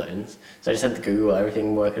time zones. So I just had to Google everything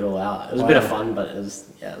and work it all out. It was a bit of fun, but it was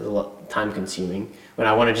a lot time consuming. When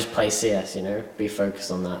I want to just play CS, be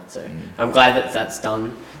focused on that. So I'm glad that that's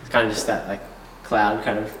done. It's kind of just that cloud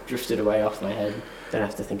kind of drifted away off my head. Don't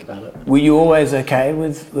have to think about it. Were you always okay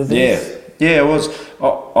with this? Yeah, I was.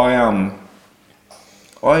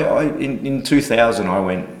 In 2000 I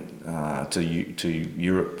went to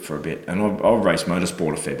Europe for a bit, and I raced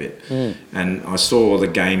motorsport a fair bit, and I saw the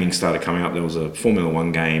gaming started coming up. There was a Formula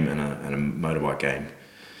One game and a motorbike game,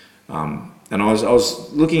 and I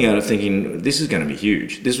was looking at it thinking this is going to be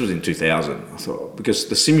huge. This was in 2000. I thought because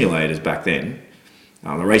the simulators back then,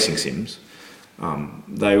 the racing sims.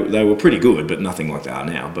 They were pretty good, but nothing like they are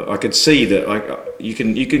now. But I could see that you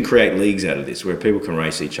can create leagues out of this where people can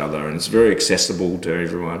race each other, and it's very accessible to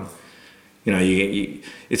everyone.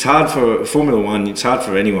 It's hard for Formula One. It's hard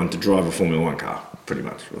for anyone to drive a Formula One car, pretty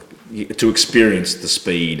much, to experience the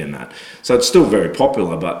speed and that. So it's still very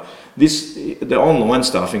popular, but the online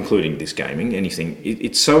stuff, including this gaming, anything,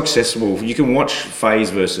 it's so accessible. You can watch FaZe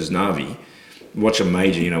versus Na'Vi. Watch a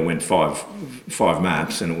major, went five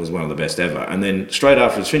maps, and it was one of the best ever. And then straight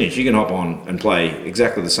after it's finished, you can hop on and play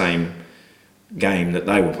exactly the same game that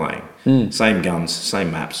they were playing. Same guns, same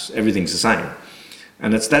maps, everything's the same.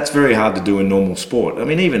 And that's very hard to do in normal sport. I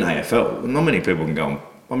mean, even AFL, not many people can go.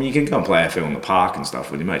 You can go and play AFL in the park and stuff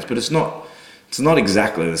with your mates, but it's not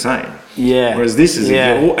exactly the same. Yeah. Whereas this is,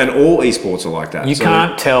 all esports are like that. You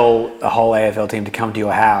can't tell a whole AFL team to come to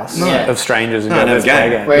your house of strangers and go have a play a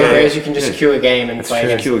game. game. Whereas you can just queue a game and play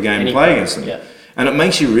against them. Yeah. And it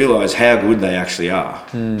makes you realise how good they actually are.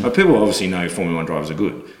 Like, people obviously know Formula 1 drivers are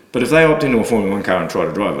good, but if they opt into a Formula 1 car and try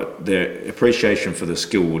to drive it, their appreciation for the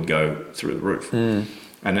skill would go through the roof. And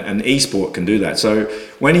esport can do that. So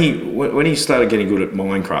when he started getting good at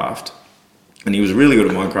Minecraft, and he was really good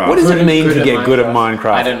at Minecraft. What does it mean to get good at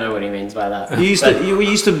Minecraft? I don't know what he means by that. We used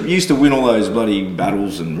to win all those bloody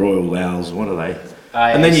battles and royal owls. What are they?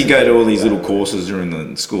 And then you go to all these little courses during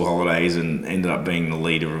the school holidays and ended up being the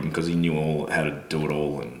leader of them because he knew how to do it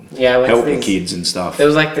all and help the kids and stuff. There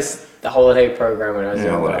was the holiday program when I was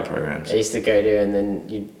younger. Holiday programs. I used to go to, and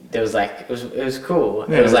then there was it was cool.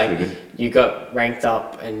 Yeah, it was good. you got ranked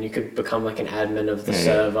up and you could become an admin of the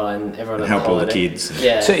server and everyone help all the holiday. kids.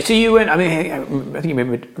 Yeah. So you went. I think you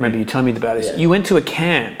remember you telling me about this. Yeah. You went to a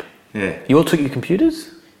camp. Yeah. You all took your computers.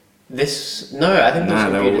 I think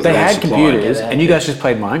computers. They had supplied. computers, Yeah, and you guys just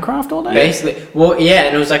played Minecraft all day. Basically,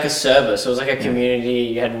 and it was like a server, so it was like a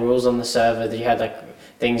community. You had rules on the server that you had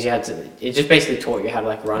things you had to. It just basically taught you how to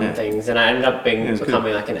run things, and I ended up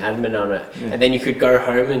becoming an admin on it. And then you could go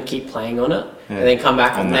home and keep playing on it, and then come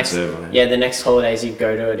back on the that next server. the next holidays you'd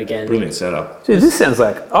go to it again. Brilliant setup. Dude, this sounds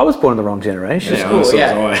like I was born in the wrong generation. Yeah, Cool, so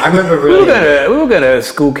was I remember We really. were going to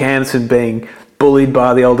school camps and being bullied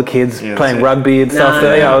by the older kids Yeah, playing that's it. rugby and stuff. No.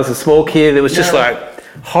 I was a small kid. It was just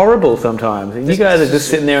horrible sometimes. And you guys are just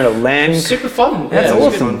sitting there in a land. Super fun. That's it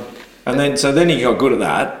was awesome. good. And then he got good at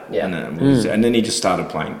that. Yeah. And then he just started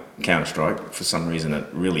playing Counter-Strike for some reason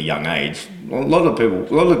at a really young age. A lot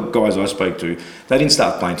of guys I spoke to, they didn't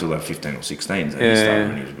start playing till they were 15 or 16. They started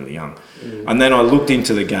when he was really young. And then I looked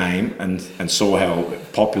into the game and saw how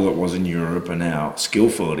popular it was in Europe and how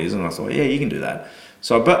skillful it is. And I thought, yeah, you can do that.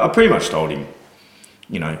 So I pretty much told him,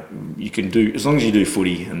 you can do, as long as you do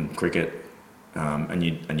footy and cricket and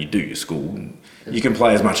you do your school, and you can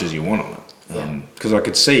play as much as you want on it. Because I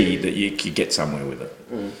could see that you could get somewhere with it.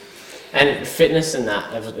 And fitness and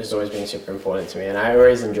that has always been super important to me. And I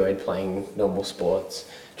always enjoyed playing normal sports,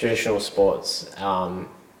 traditional sports.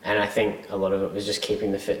 And I think a lot of it was just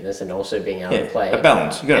keeping the fitness and also being able to play. A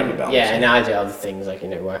balance. You got to have a balance. Yeah, and now I do other things like,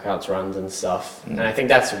 workouts, runs and stuff. And I think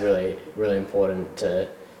that's really, really important to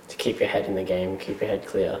keep your head in the game, keep your head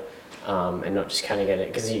clear. And not just kind of get it,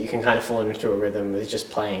 because you can kind of fall into a rhythm with just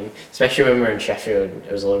playing. Especially when we were in Sheffield,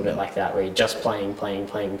 it was a little bit like that, where you're just playing.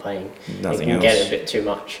 Nothing You can get it a bit too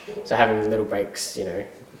much. So having little breaks,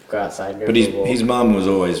 go outside. But his mum was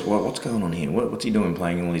always, what's going on here? What's he doing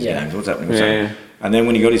playing all these games? What's happening? Yeah. And then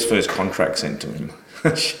when he got his first contract sent to him,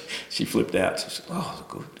 she flipped out. She said,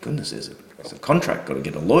 goodness, there's a contract. Got to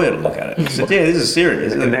get a lawyer to look at it. He said, yeah, this is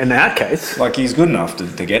serious. In that case, like, he's good enough to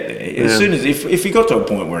get there. As soon as if he got to a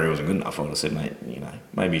point where he wasn't good enough, I would have said, mate,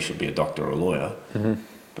 maybe you should be a doctor or a lawyer.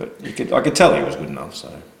 But I could tell he was good enough.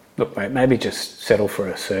 So look, mate, maybe just settle for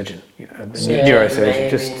a surgeon, a neurosurgeon. Maybe,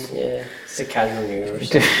 just it's a casual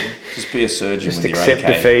neurosurgeon. just be a surgeon. Just with accept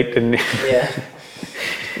your AK. defeat and. Yeah.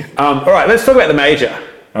 All right, let's talk about the major.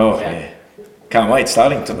 Oh yeah. Can't wait.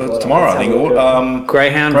 Starting tomorrow, I think.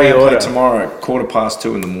 Greyhound v Order play tomorrow,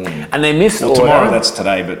 2:15 in the morning. And they missed Order. Tomorrow, that's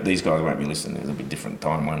today, but these guys won't be listening. It'll be a different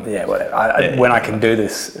time, won't it? Yeah, well, when I can do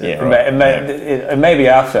this. Yeah, right. It may be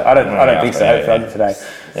after. I don't think so. Hopefully today.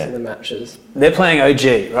 Yeah. In the matches. They're playing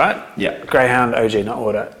OG, right? Yeah. Greyhound OG, not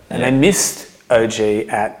Order. And they missed OG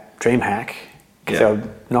at DreamHack because they were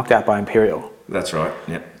knocked out by Imperial. That's right,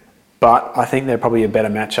 yeah. But I think they're probably a better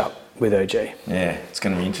matchup with OG. Yeah, it's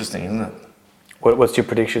going to be interesting, isn't it? What's your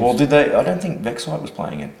predictions? Well, did they? I don't think Vexite was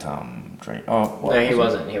playing at Dream. Oh, No, he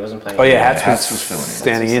wasn't. He wasn't playing. Oh yeah, Hats was filling in.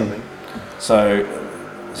 standing in.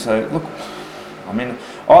 So look, I mean,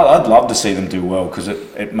 I'd love to see them do well because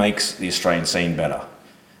it makes the Australian scene better.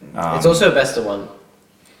 It's also a best of one.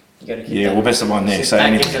 You got to keep best of one there. So that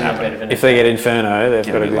anything gives can them a bit happen. of an If they get Inferno, they've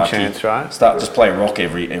got a be good lucky. chance, right? Just play rock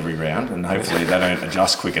every round, and hopefully they don't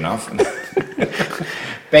adjust quick enough.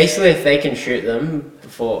 Basically, if they can shoot them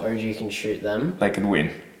before OG can shoot them, They can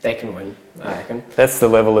win. they can win. I reckon. That's the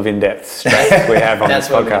level of in-depth stress we have on this That's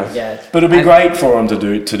what podcast. But it'd be great for them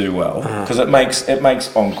to do well because it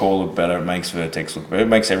makes Encore look better. It makes Vertex look better. It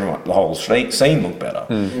makes the whole scene look better.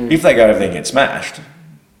 If they go over there and get smashed,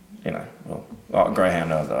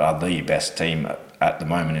 Greyhound are the best team at the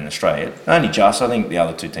moment in Australia. Only just. I think the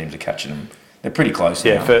other two teams are catching them. They're pretty close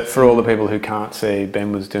now. Yeah, for all the people who can't see,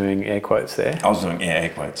 Ben was doing air quotes there. I was doing air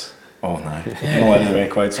quotes. Oh no, I do air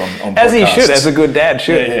quotes on As he podcasts. should, as a good dad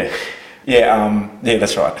should. Yeah,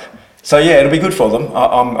 that's right. So yeah, it'll be good for them.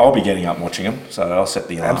 I'll be getting up and watching them, so I'll set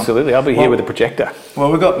the alarm. Absolutely, I'll be here with a projector. Well,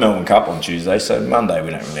 we've got Melbourne Cup on Tuesday, so Monday we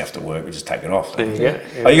don't really have to work. We just take it off. There you go.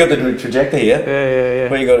 Oh, you got the projector here? Yeah.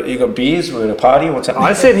 Well, you got beers? We're at a party? What's happening?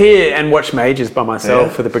 I sit here and watch majors by myself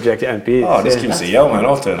Yeah. for the projector and beers. Oh, just give us a yell, man.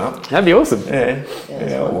 I'll turn up. That'd be awesome. Yeah,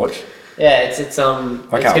 I'll watch. Yeah, it's I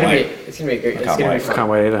can't gonna wait. be it's gonna be good. I It's can't gonna wait. be fun. Can't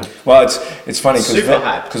wait either. Well, it's funny Super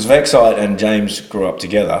hype. because Vexite and James grew up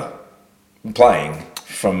together playing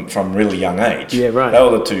from really young age. Yeah, right. They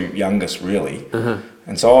were the two youngest, really.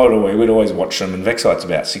 And so we'd always watch them. And Vexite's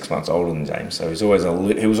about 6 months older than James, so he was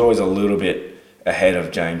always a little bit ahead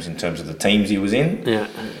of James in terms of the teams he was in. Yeah.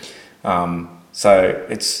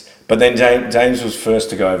 But then James was first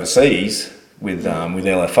to go overseas with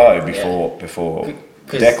LFO before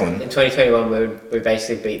Declan. In 2021, we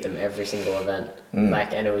basically beat them every single event.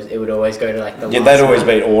 And it would always go to the Yeah, last they'd always one.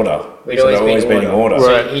 beat Order. We'd So always they're always beat beating Order.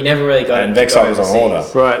 So he never really got And to Vexite go was on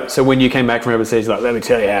overseas. Order. Right, so when you came back from overseas, like, let me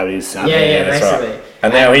tell you how it is, son. Yeah, That's basically. right.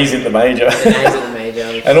 And now he's in the major. And now he's at the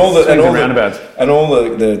major. And all roundabouts.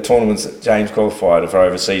 the tournaments that James qualified for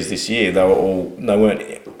overseas this year, they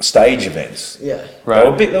weren't stage events. Yeah.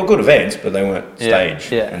 Right. They were good events, but they weren't Yeah,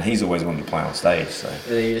 stage. yeah. And he's always wanted to play on stage, so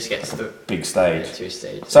Then he just gets the big stage. two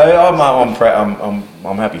stages. So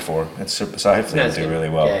I'm happy for him. So hopefully it's they'll do good. really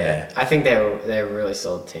well. Yeah, Yeah. I think they're a really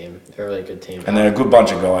solid team. They're a really good team. And they're a good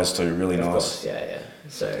bunch of guys too. Really Of nice. course, yeah.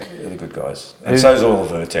 So Really good guys. And so's all of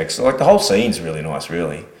Vertex. Like the whole scene's really nice,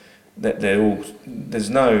 really. They're all there's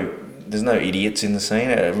no idiots in the scene.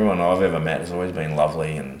 Everyone I've ever met has always been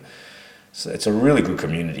lovely, and so it's a really good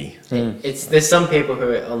community. there's some people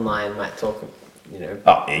who online might talk,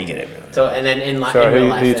 Oh, yeah, you get everyone. and then in Sorry, in real who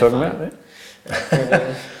life are you they're talking fine. about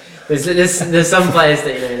there? There's some players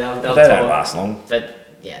that they'll They talk, don't last long. but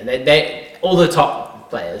yeah, they all the top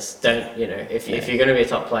players don't. If you're going to be a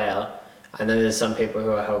top player, I know there's some people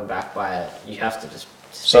who are held back by it. You have to just.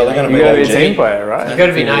 So they're going to You be gotta be a OG. team player, right? You got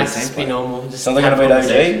to be Yeah, nice, team just be player. normal. So they're going have to beat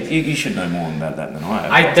conversations. OG. You should know more about that than I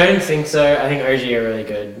have. I don't think so. I think OG are really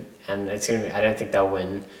good, and it's gonna be. I don't think they'll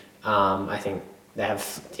win. I think they have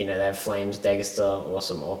Flames, Dagester,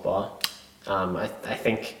 Awesome, Orpa. I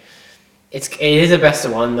think it is the best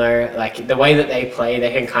of one though. Like the way that they play,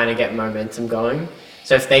 they can kind of get momentum going.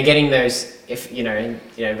 So if they're getting those, if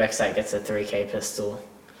Vexite gets a 3K pistol,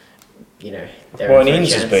 they're Well, and in for a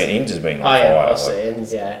Inns has chance. been Oh on yeah, fire. also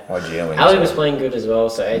Inns, yeah. IGL Ali Inns. was playing good as well,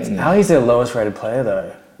 so it's Ali's their lowest rated player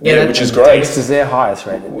though. Yeah, which is great. This is their highest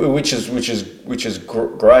rated. Which is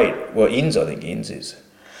great. Well, Inns, I think Inns is.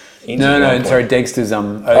 Inns No, is no, 1 sorry, point. Dexter's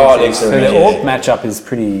Dexter, so the yeah. Orc matchup is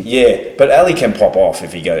pretty. Yeah, but Ali can pop off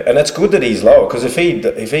if he goes, and it's good that he's lower because if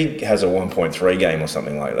he has a 1.3 game or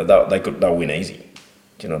something like that, they'll win easy.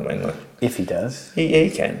 Do you know what I mean? Like, If he does. he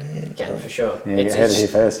can. Yeah. can for sure. Yeah, get ahead of here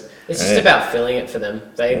first. It's just about filling it for them.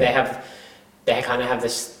 They kind of have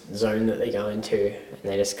this zone that they go into, and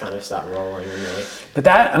they just kind of start rolling, and But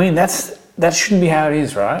that shouldn't be how it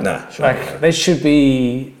is, right? No, shouldn't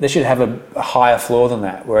be. Like they should have a higher floor than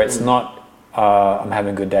that, where it's not I'm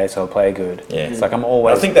having a good day, so I'll play good. Yeah. It's like I'm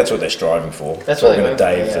always. I think that's what they're striving for. That's what Talking they're to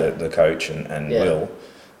going Dave, for, the coach, and Yeah. Will.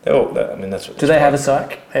 I mean, that's what. Do they have a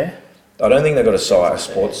psych there? I don't think they've got a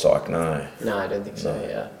sports psych. No, no, I don't think so.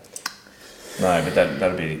 Yeah. no, but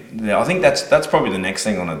that'd be. Yeah, I think that's probably the next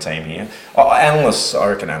thing on the team here. Analysts, I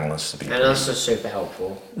reckon analysts. Would be And that's just super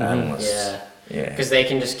helpful. analysts. Yeah. Yeah. Because they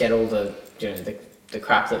can just get all the the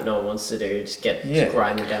crap that no one wants to do, just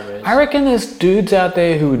grind the damage. I reckon there's dudes out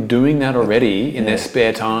there who are doing that already in their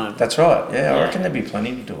spare time. That's right. Yeah, I Yeah. reckon there'd be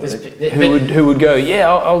plenty to do with it. Who would go? Yeah,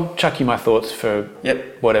 I'll chuck you my thoughts for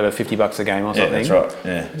Yep. whatever $50 a game or Yeah, something. that's right.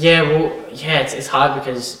 Yeah. Yeah, well, yeah, it's hard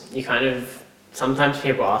because you kind of sometimes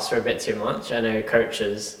people ask for a bit too much. I know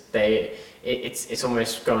coaches it's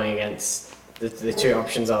almost going against the two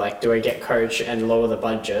options are like, do I get coach and lower the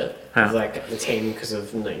budget of like the team because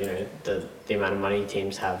of the amount of money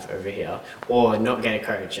teams have over here, or not get a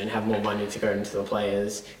coach and have more money to go into the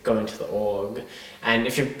players, go into the org. And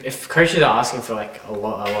if coaches are asking for like a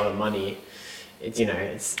lot of money, it's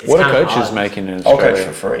What are kind of coaches hard. making in I'll Australia? coach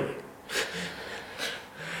for free.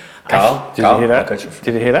 Did you hear I'll coach you that? for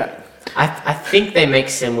Did you hear that? I think they make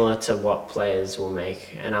similar to what players will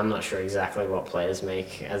make, and I'm not sure exactly what players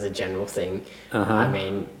make as a general thing. I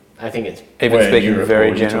mean, I think it's Even Where in speaking Europe, very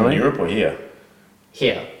or are you talking generally. Europe or here?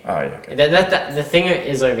 here. Oh, yeah. Okay. The thing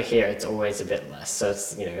is over here, it's always a bit less, so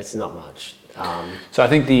it's it's not much. So I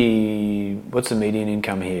think what's the median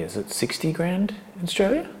income here? Is it 60 grand in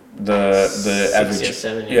Australia? The 60 average. or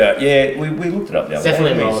 70. Yeah. We looked it up the other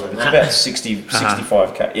Definitely day. more than It's that. about 60,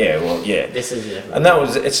 65k. Yeah. Well, yeah. This is definitely.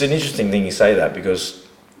 And it's an interesting thing you say that because,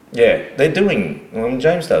 yeah, they're doing. Well,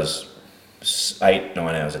 James does 8-9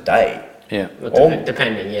 hours a day. Yeah. Well, Or-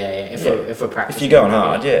 depending, If we're practicing. If you're going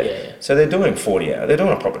hard, yeah. Yeah. So they're doing 40 hours. They're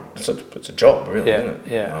doing a proper. It's a job, really, Yeah, isn't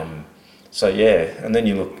it? yeah. So yeah, and then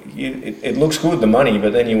you look. It looks good, the money,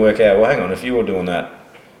 but then you work out. Well, hang on, if you were doing that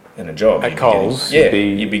in a job At you'd be Coles,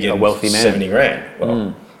 getting, you'd be getting a wealthy man. 70 grand. Well,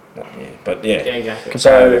 not, yeah, but yeah. Yeah, exactly.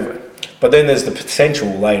 So, but then there's the potential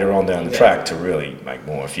later on down the track to really make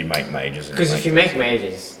more if you make majors. and Because if you make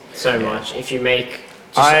majors so much, if you make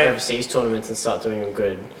just overseas tournaments and start doing them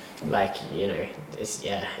good, like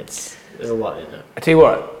there's a lot in it. I tell you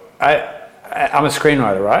what, I'm a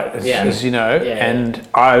screenwriter, right? As you know, Yeah. and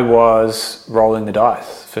I was rolling the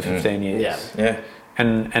dice for 15 years. Yeah. yeah,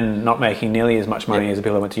 And not making nearly as much money as the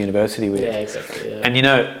people I went to university with. Yeah, exactly. Yeah.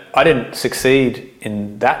 And I didn't succeed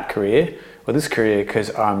in that career or this career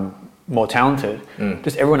because I'm more talented.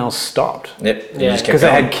 Just everyone else stopped. yep. You Yeah. just kept Because they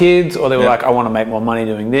going. had kids or they were Yeah. like, I want to make more money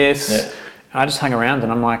doing this. Yeah. And I just hung around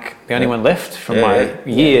and I'm like the only one left from Yeah, my yeah.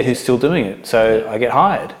 year who's still doing it. So I get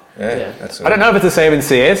hired. Yeah, that's I don't know if it's the same in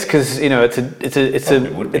CS because Probably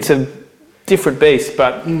would be. it's a different beast,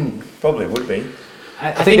 but Probably would be.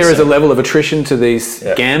 I think there is a level of attrition to these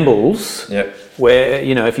Yeah. gambles Yep. where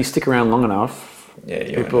if you stick around long enough, Yeah,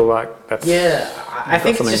 you people are like that's Yeah, I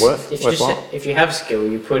think it's something just, worthwhile. if you have skill,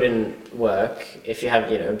 you put in work. If you have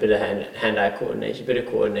a bit of hand-eye coordination, a bit of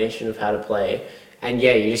coordination of how to play, and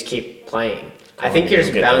you just keep playing. I think you're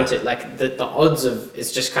just get bound there. to like the odds of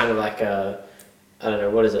it's just kind of like a I don't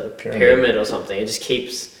know what is it, a Pyramid. pyramid or something. It just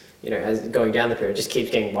keeps as going down the pyramid, it just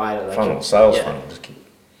keeps getting wider. Like Funnel, sales yeah. funnel. Just keep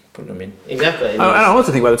putting them in. Exactly. And I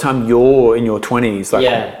also think by the time you're in your 20s, like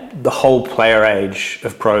Yeah. the whole player age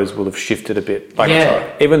of pros will have shifted a bit. Like Yeah.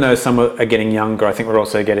 even though some are getting younger, I think we're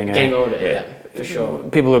also getting Getting older, yeah, for sure.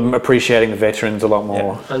 people are appreciating the veterans a lot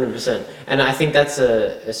more. 100%. And I think that's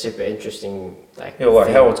a super interesting like. Yeah, like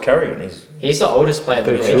thing. Howard's Carrigan. He's the oldest player at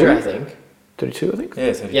the 32? major, I think. 32, I think.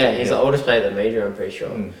 Yeah, 32, Yeah, he's the oldest player at the major, I'm pretty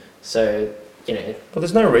sure. So you know. Well,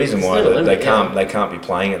 there's no reason There's why no they limit, can't be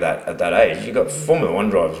playing at that age. You've got Formula One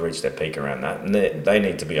drivers reach their peak around that, and they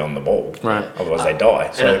need to be on the ball, Right. Otherwise they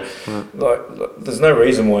die. So, like, there's no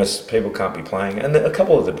reason why people can't be playing. And a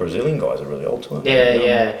couple of the Brazilian guys are really old too.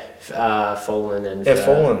 Fallen and They're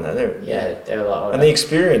fallen. they're a lot older. And the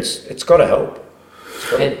experience, it's got to help.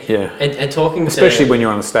 And talking Especially to, when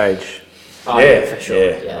you're on the stage. Oh, Yeah, for sure.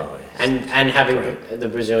 yeah. Yeah. Oh, And having the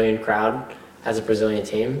Brazilian crowd as a Brazilian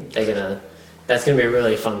team, that's gonna be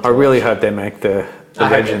really fun. I really hope they make the I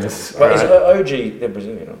hope Legends. But is right? OG, they're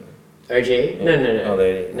Brazilian, aren't they? OG? No. Oh,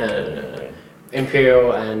 they No.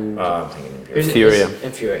 Imperial and I'm thinking Imperial. Furia.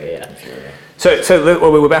 Infuriate, yeah. So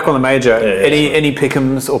we're back on the major. Yeah, any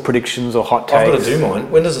pick'ems or predictions or hot takes? I've got to do mine.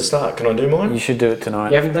 When does it start? Can I do mine? You should do it tonight.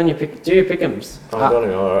 You haven't done your do your pick'ems. I've done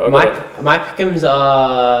it. All right. My pick'ems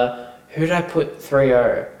are, who did I put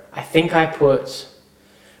 3-0? I think I put,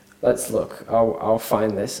 let's look, I'll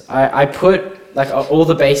find this. I put like all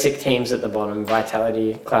the basic teams at the bottom,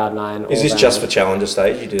 Vitality, Cloud9. Is this just for Challenger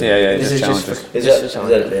stage? You do Yeah. This is just challenges. for, Is just that, for I'm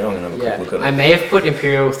Challenger. going to have a quick look at I it. may have put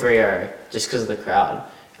Imperial 3-0 just because of the crowd.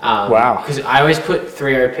 Wow. Because I always put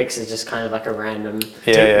 3-0 picks as just kind of like a random.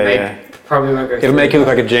 Yeah. Probably won't go It'll make you look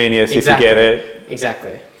like a genius Exactly. if you get it.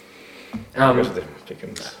 Exactly. Where's the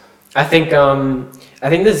pick'ems? I think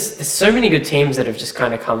there's so many good teams that have just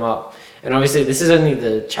kind of come up, and obviously this is only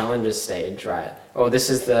the Challenger stage, right? Or this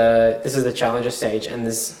is the Challenger stage, and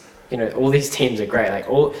there's, you know, all these teams are great. Like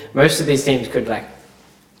most of these teams could, like,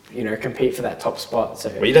 you know, compete for that top spot. So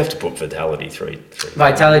Well, you'd have to put Vitality three.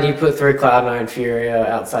 Vitality put through Cloud9, Furia,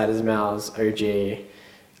 Outsiders, Mouse, OG,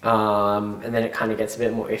 and then it kind of gets a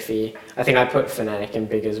bit more iffy. I think I put Fnatic and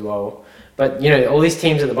Big as well. But, you know, all these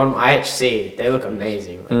teams at the bottom, IHC, they look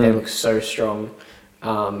amazing. Like, they look so strong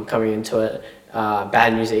coming into it.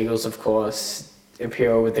 Bad News Eagles, of course.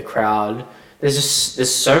 Imperial with the crowd. There's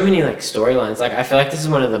so many, like, storylines. Like, I feel like this is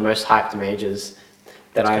one of the most hyped majors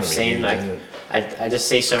that I've seen. huge, Like, isn't it? I just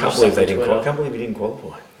see so I much can't believe stuff they on didn't. Twitter. I can't believe he didn't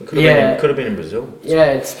qualify. It could have been in Brazil. Yeah,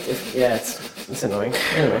 it's annoying.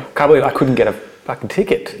 Anyway. Can't believe I couldn't get a fucking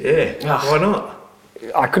ticket. Yeah. Ugh. Why not?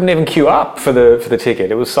 I couldn't even queue up for the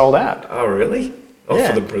ticket. It was sold out. Oh, really? Oh,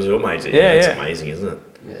 Yeah. for the Brazil major. Yeah, That's yeah. amazing, isn't it?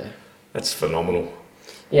 Yeah. That's phenomenal.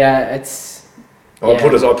 Yeah, it's... I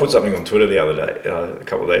yeah. put something on Twitter the other day, a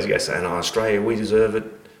couple of days ago, saying, "Oh, Australia, we deserve it,"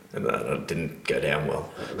 and it didn't go down well.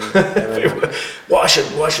 Why should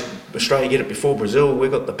Australia get it before Brazil?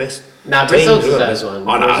 We've got the best. Nah, teams. Brazil We've got the deserves best- one.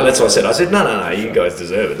 I know. Brazil That's what I said. I deserves said, no, you guys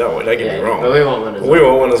deserve it. Don't get me wrong. But we want one as well. We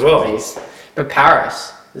want one as well. Please. But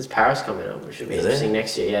Paris, there's Paris coming up, which should be Is interesting there?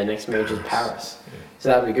 next year. Yeah, next major is Paris. So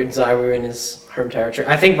that would be good. Zywu in his home territory.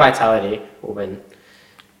 I think Vitality will win.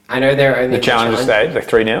 I know they're only The in Challenger challenge.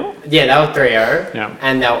 stage, like 3-0. Yeah, that was 3-0. Yeah.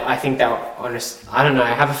 And I think I don't know, I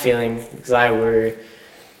have a feeling Zywu,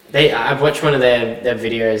 I've watched one of their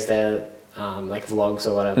videos, their like vlogs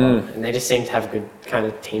or whatever, and they just seem to have good kind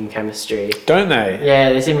of team chemistry. Don't they?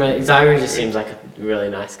 Yeah, they seem really, Zywu just seems like a really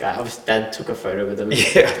nice guy. Obviously, Dad took a photo with him.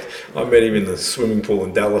 Yeah, I met him in the swimming pool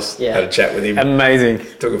in Dallas. Yeah. Had a chat with him. Amazing.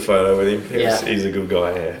 Took a photo with him. Yeah. He's a good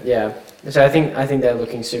guy. Yeah. Yeah. So I think they're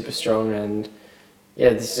looking super strong, and yeah,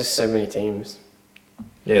 there's just so many teams.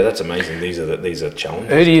 Yeah, that's amazing. These are challenges.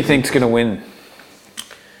 Who do you think's going to win?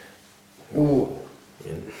 Ooh.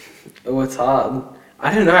 Oh, it's hard.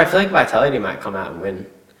 I don't know. I feel like Vitality might come out and win.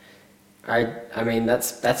 I mean,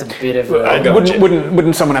 that's a bit of I'll a... go.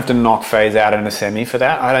 Wouldn't someone have to knock FaZe out in a semi for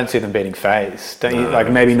that? I don't see them beating FaZe. Don't you? No, Like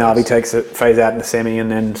maybe Na'Vi takes FaZe out in the semi and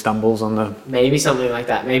then stumbles on the. Maybe something like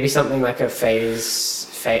that. Maybe something like a FaZe...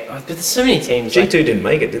 But there's so many teams. G2 didn't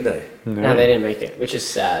make it, did they? No, they didn't make it, which is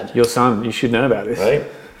sad. Your son, you should know about this. Right?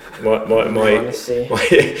 My Honestly.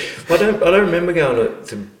 I don't remember going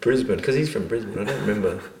to Brisbane because he's from Brisbane. I don't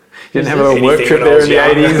remember. You didn't have a little work anything trip when I there was in the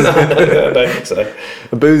young. 80s? No, I don't think so.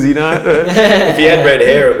 A boozy night? If he had red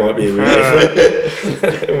hair, it might be a bit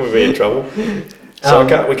different. We'd be in trouble. So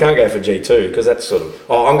we can't go for G2 because that's sort of.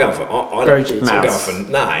 Oh, I'm going for. I'm G2. going Mouse. for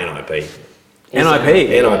NIP. NIP?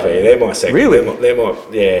 NIP. They're my second. Really? They're my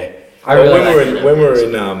yeah. I really when like we were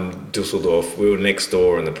in Dusseldorf, we were next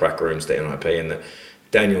door in the prac rooms to NIP, and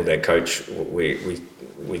Daniel, their coach, we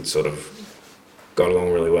sort of got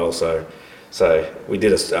along really well. So we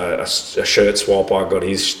did a shirt swap. I got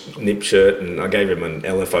his NIP shirt, and I gave him an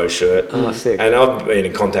LFO shirt. Oh, sick. And I've been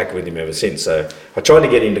in contact with him ever since. So I tried to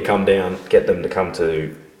get him to come down, get them to come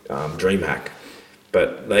to DreamHack.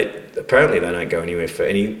 But apparently they don't go anywhere for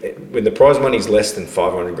any. When the prize money's less than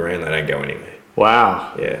 $500,000, they don't go anywhere.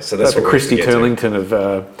 Wow. Yeah, so That's that's the what we Christy have to get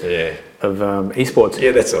Turlington to. Yeah, of esports.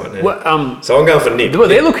 yeah, that's right. Yeah. Well, So I'm going for NIP. well,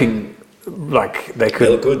 they're looking like they look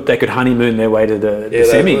good. could they could honeymoon their way to the Yeah,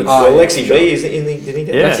 semis. well, Lexi B, did he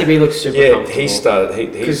get Yeah. Lexi B looks super Yeah, comfortable. he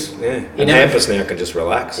started. He's and Hampus now can just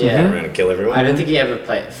relax and Yeah. go around and kill everyone. I don't think he ever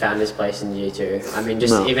found his place in G2. I mean,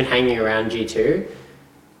 just No. even hanging around G2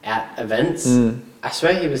 at events, I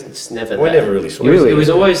swear he was just never We there. never really saw Really? It was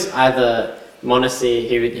always either Monacy,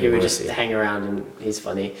 he would just Monacy. hang around and he's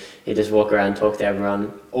funny. He'd just walk around, talk to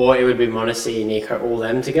everyone. Or it would be Monacy, Nico, all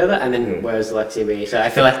them together, and then where's Lexi B? So I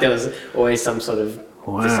feel like there was always some sort of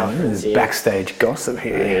Wow, discrepancy. there's backstage gossip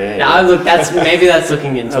here. No, look, maybe that's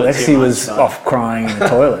looking into it too Alexi much, was but off crying in the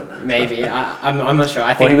toilet. Maybe I'm not sure. I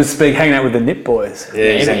Well, think he was hanging out with the Nip Boys.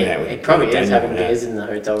 Yeah, he's maybe hanging out with he probably is Daniel, having yeah. beers in the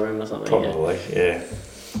hotel room or something. yeah. Probably, yeah.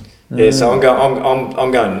 Yeah, so I'm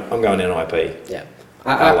going NIP. Yeah.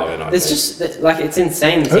 I love NIP. It's just like it's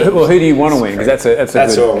insane. Well, who do you want to win? Because that's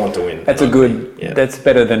That's good, who I want to win. that's a good. Yeah. That's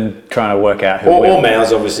better than trying to work out who Or will.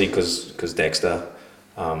 Mouse, obviously, because Dexter.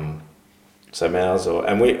 So Mouse,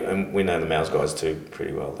 and we know the Mouse guys too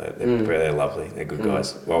pretty well. They're lovely. They're good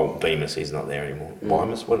guys. Well, Bemis, he's not there anymore.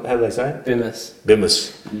 Bimus, how do they say it? Bimus.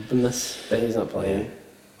 But he's not playing.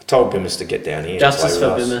 I told Bimus to get down here. Justice and for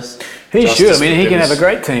play with us. Bimus. He Justice should. I mean, for he can Bimus. have a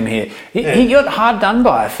great team here. He got hard done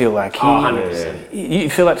by. I feel like. 100%. You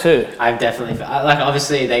feel that too. I've definitely like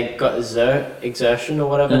obviously they got Exertion or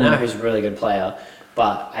whatever now, who's a really good player.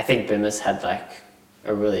 But I think Bimus had like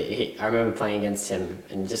a really. I remember playing against him,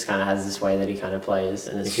 and he just kind of has this way that he kind of plays.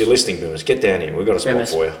 And If it's you're listening, Bimus, get down here. We've got a spot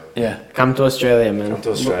Bimus. for you. Yeah. come to Australia, man. Come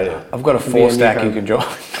to Australia. I've got a Be a 4-stack newcomer. you can join.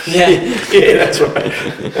 Yeah. Yeah, that's right.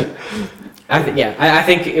 I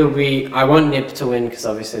think it would be. I want Nip to win because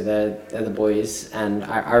obviously they're the boys, and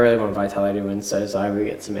I really want Vitality to win. So Zyra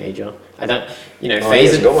gets a major. I don't, he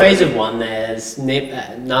Phase hasn't got one, Phase has have won theirs. Nip,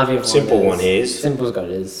 Navi have won Simple theirs. one his. Simple's got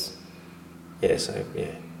his. Yeah, so yeah,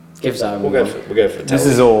 Give Zyra we'll one. go for a This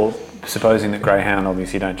is all supposing that Greyhound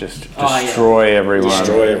obviously don't just destroy everyone.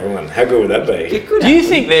 destroy everyone. How good would that be? Do you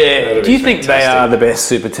think That'd Do you be think they fantastic. are the best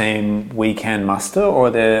super team we can muster, or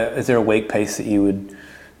is there a weak piece that you would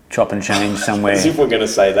chop and change somewhere? As if we're going to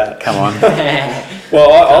say that. Come on.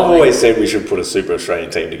 Well, I've always said we should put a Super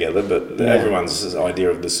Australian team together, but everyone's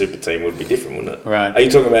idea of the super team would be different, wouldn't it? Right. Are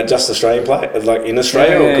you talking about just Australian players, like in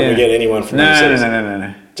Australia, or can we get anyone from overseas?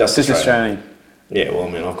 No. Just Just Australian. Australian. Yeah, well, I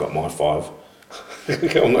mean, I've got my 5.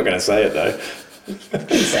 I'm not going to say it though.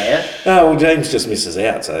 Say it. Oh, well, James just misses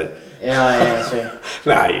out, so Yeah, true.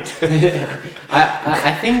 no,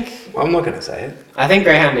 I think. I'm not going to say it. I think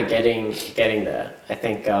Greyhound are getting there. I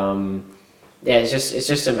think, it's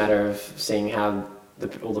just a matter of seeing how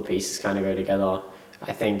all the pieces kind of go together.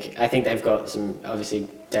 I think they've got some. Obviously,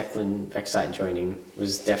 Declan Vexite joining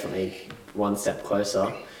was definitely one step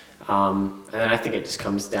closer, and then I think it just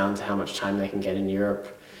comes down to how much time they can get in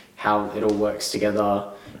Europe, how it all works together.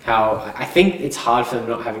 How I think it's hard for them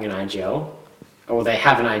not having an IGL, or they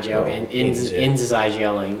have an IGL. Inz is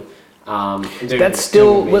IGLing. That's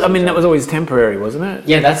still. I mean, that was always temporary, wasn't it?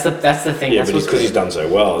 Yeah, that's the thing. Yeah, that's but it's because he's done so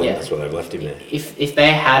well. I think Yeah. that's why they've left him there. If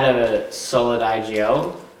they had a solid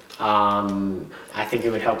IGL, I think it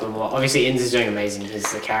would help them a lot. Obviously, Inz is doing amazing. He's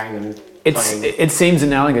carrying them. playing. It seems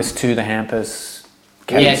analogous to the Hampus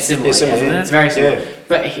case. Yeah, it's similar. It's similar, yeah. isn't it? It's very similar. Yeah.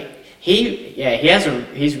 But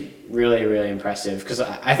he's really, really impressive because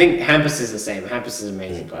I think Hampus is the same. Hampus is an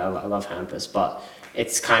amazing player. I love Hampus, but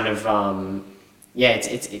it's kind of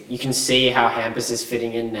it's you can see how Hampus is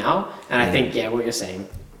fitting in now, and I think what you're saying,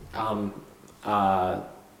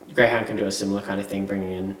 Greyhound can do a similar kind of thing,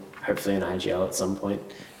 bringing in hopefully an IGL at some point.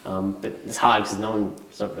 But it's hard because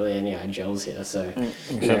there's not really any IGLs here, so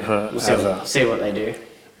we'll see what they do.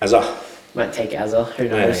 Azza. Might take Azza, who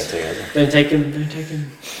Yeah, knows? take Azza. Don't take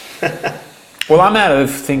him. Well, I'm out of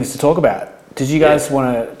things to talk about. Did you guys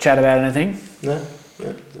want to chat about anything? No,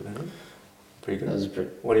 pretty good. That was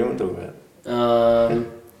pretty. What do you want to talk about? I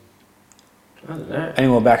don't know. Any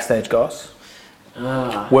more backstage goss?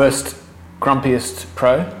 Worst, grumpiest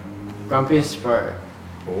pro? Grumpiest pro.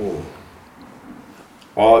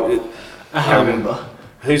 I remember.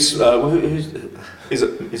 Who's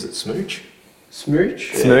is it Smooch?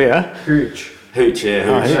 Smooch? Yeah. Hooch. Hooch, yeah,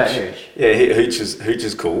 Oh, Hooch. Hooch. Hooch. Yeah, Hooch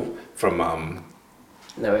is cool from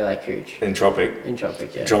No, we like Hooch. Entropic.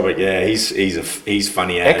 Entropic, yeah. Entropic, yeah, he's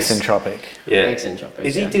funny as. Ex-entropic. Yeah. Ex-Entropic,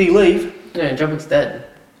 Is he? yeah. Did he leave? No, Entropic's dead.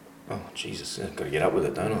 Oh Jesus, I've got to get up with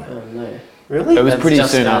it, don't I? Oh no. Really? It was That's pretty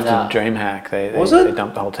just soon found after out. DreamHack. They Was it? They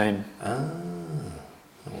dumped the whole team.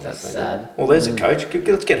 That's sad. Well, there's a coach.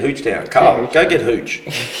 Let's get Hooch down. Carl, go get Hooch.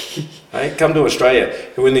 Hey, come to Australia.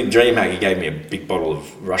 When the DreamHack, he gave me a big bottle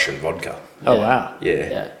of Russian vodka. Oh wow.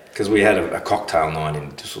 Yeah. Because we had a cocktail night in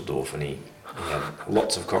Dusseldorf, and he Yeah,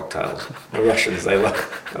 lots of cocktails. The Russians, they love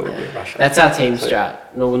Russia. That's our team strat.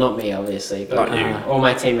 No, well, not me, obviously. But, Not you. All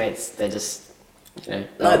my teammates, they're just, No,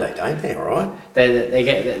 they don't. They're all right.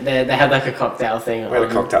 they had like a cocktail thing. We had a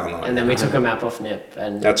cocktail night. and then we took them up off Nip.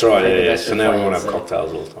 And That's right. made the Yeah. best So of now we players, want to have so-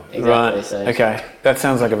 cocktails all the time. Exactly. Right. So, Okay. That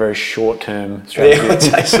sounds like a very short-term Yeah, strategy. I'd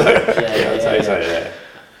say so. yeah, I'd say so.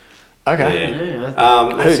 Yeah. Okay. Yeah.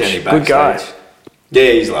 Let's see Hooch, any good guy. backstage.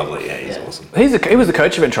 Yeah, he's lovely. Yeah, he's Yeah. awesome. He was the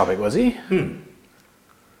coach of Entropic, was he?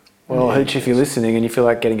 Well, Hooch, if you're listening and you feel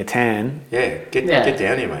like getting a tan, Yeah, get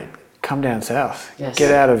down here, mate. come down south. Yes.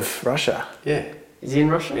 Get out of Russia. Yeah, Is he in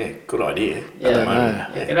Russia? yeah, good idea. At Yeah. the moment. Yeah.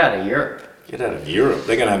 Yeah. Get out of Europe. Get out of Europe.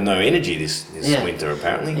 They're going to have no energy this Yeah. winter,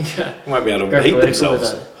 apparently. Yeah. They won't be able Go to heat political with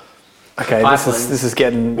themselves. it. Okay, Pipelines. this is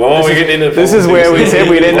getting. Well, we're getting into this is where we politics. said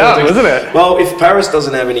we'd end up, Politics. wasn't it? Well, if Paris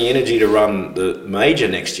doesn't have any energy to run the major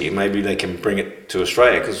next year, maybe they can bring it to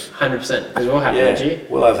Australia because 100%. Because we'll have energy.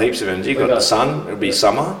 we'll have heaps of energy. Got got the sun. It'll be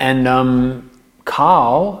summer. And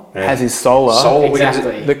Carl Yeah. has his solar, Solar, we can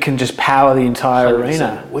Exactly. that can just power the entire 100%.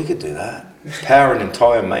 arena. We could do that. Power an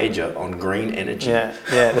entire major on green energy. Yeah,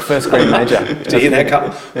 the first green major. Do you hear that,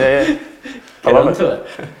 couple? Yeah. Get onto it.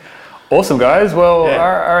 Awesome, guys. Well, Yeah.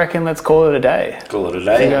 I reckon let's call it a day. Call it a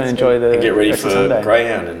day. Go and enjoy the and get ready rest for of Sunday.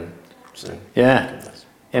 Greyhound and soon. Yeah.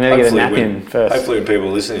 You need to get a nap in first. Hopefully when people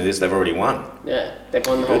are listening to this, they've already won. Yeah, they've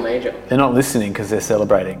won the whole major. They're not listening because they're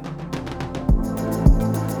celebrating.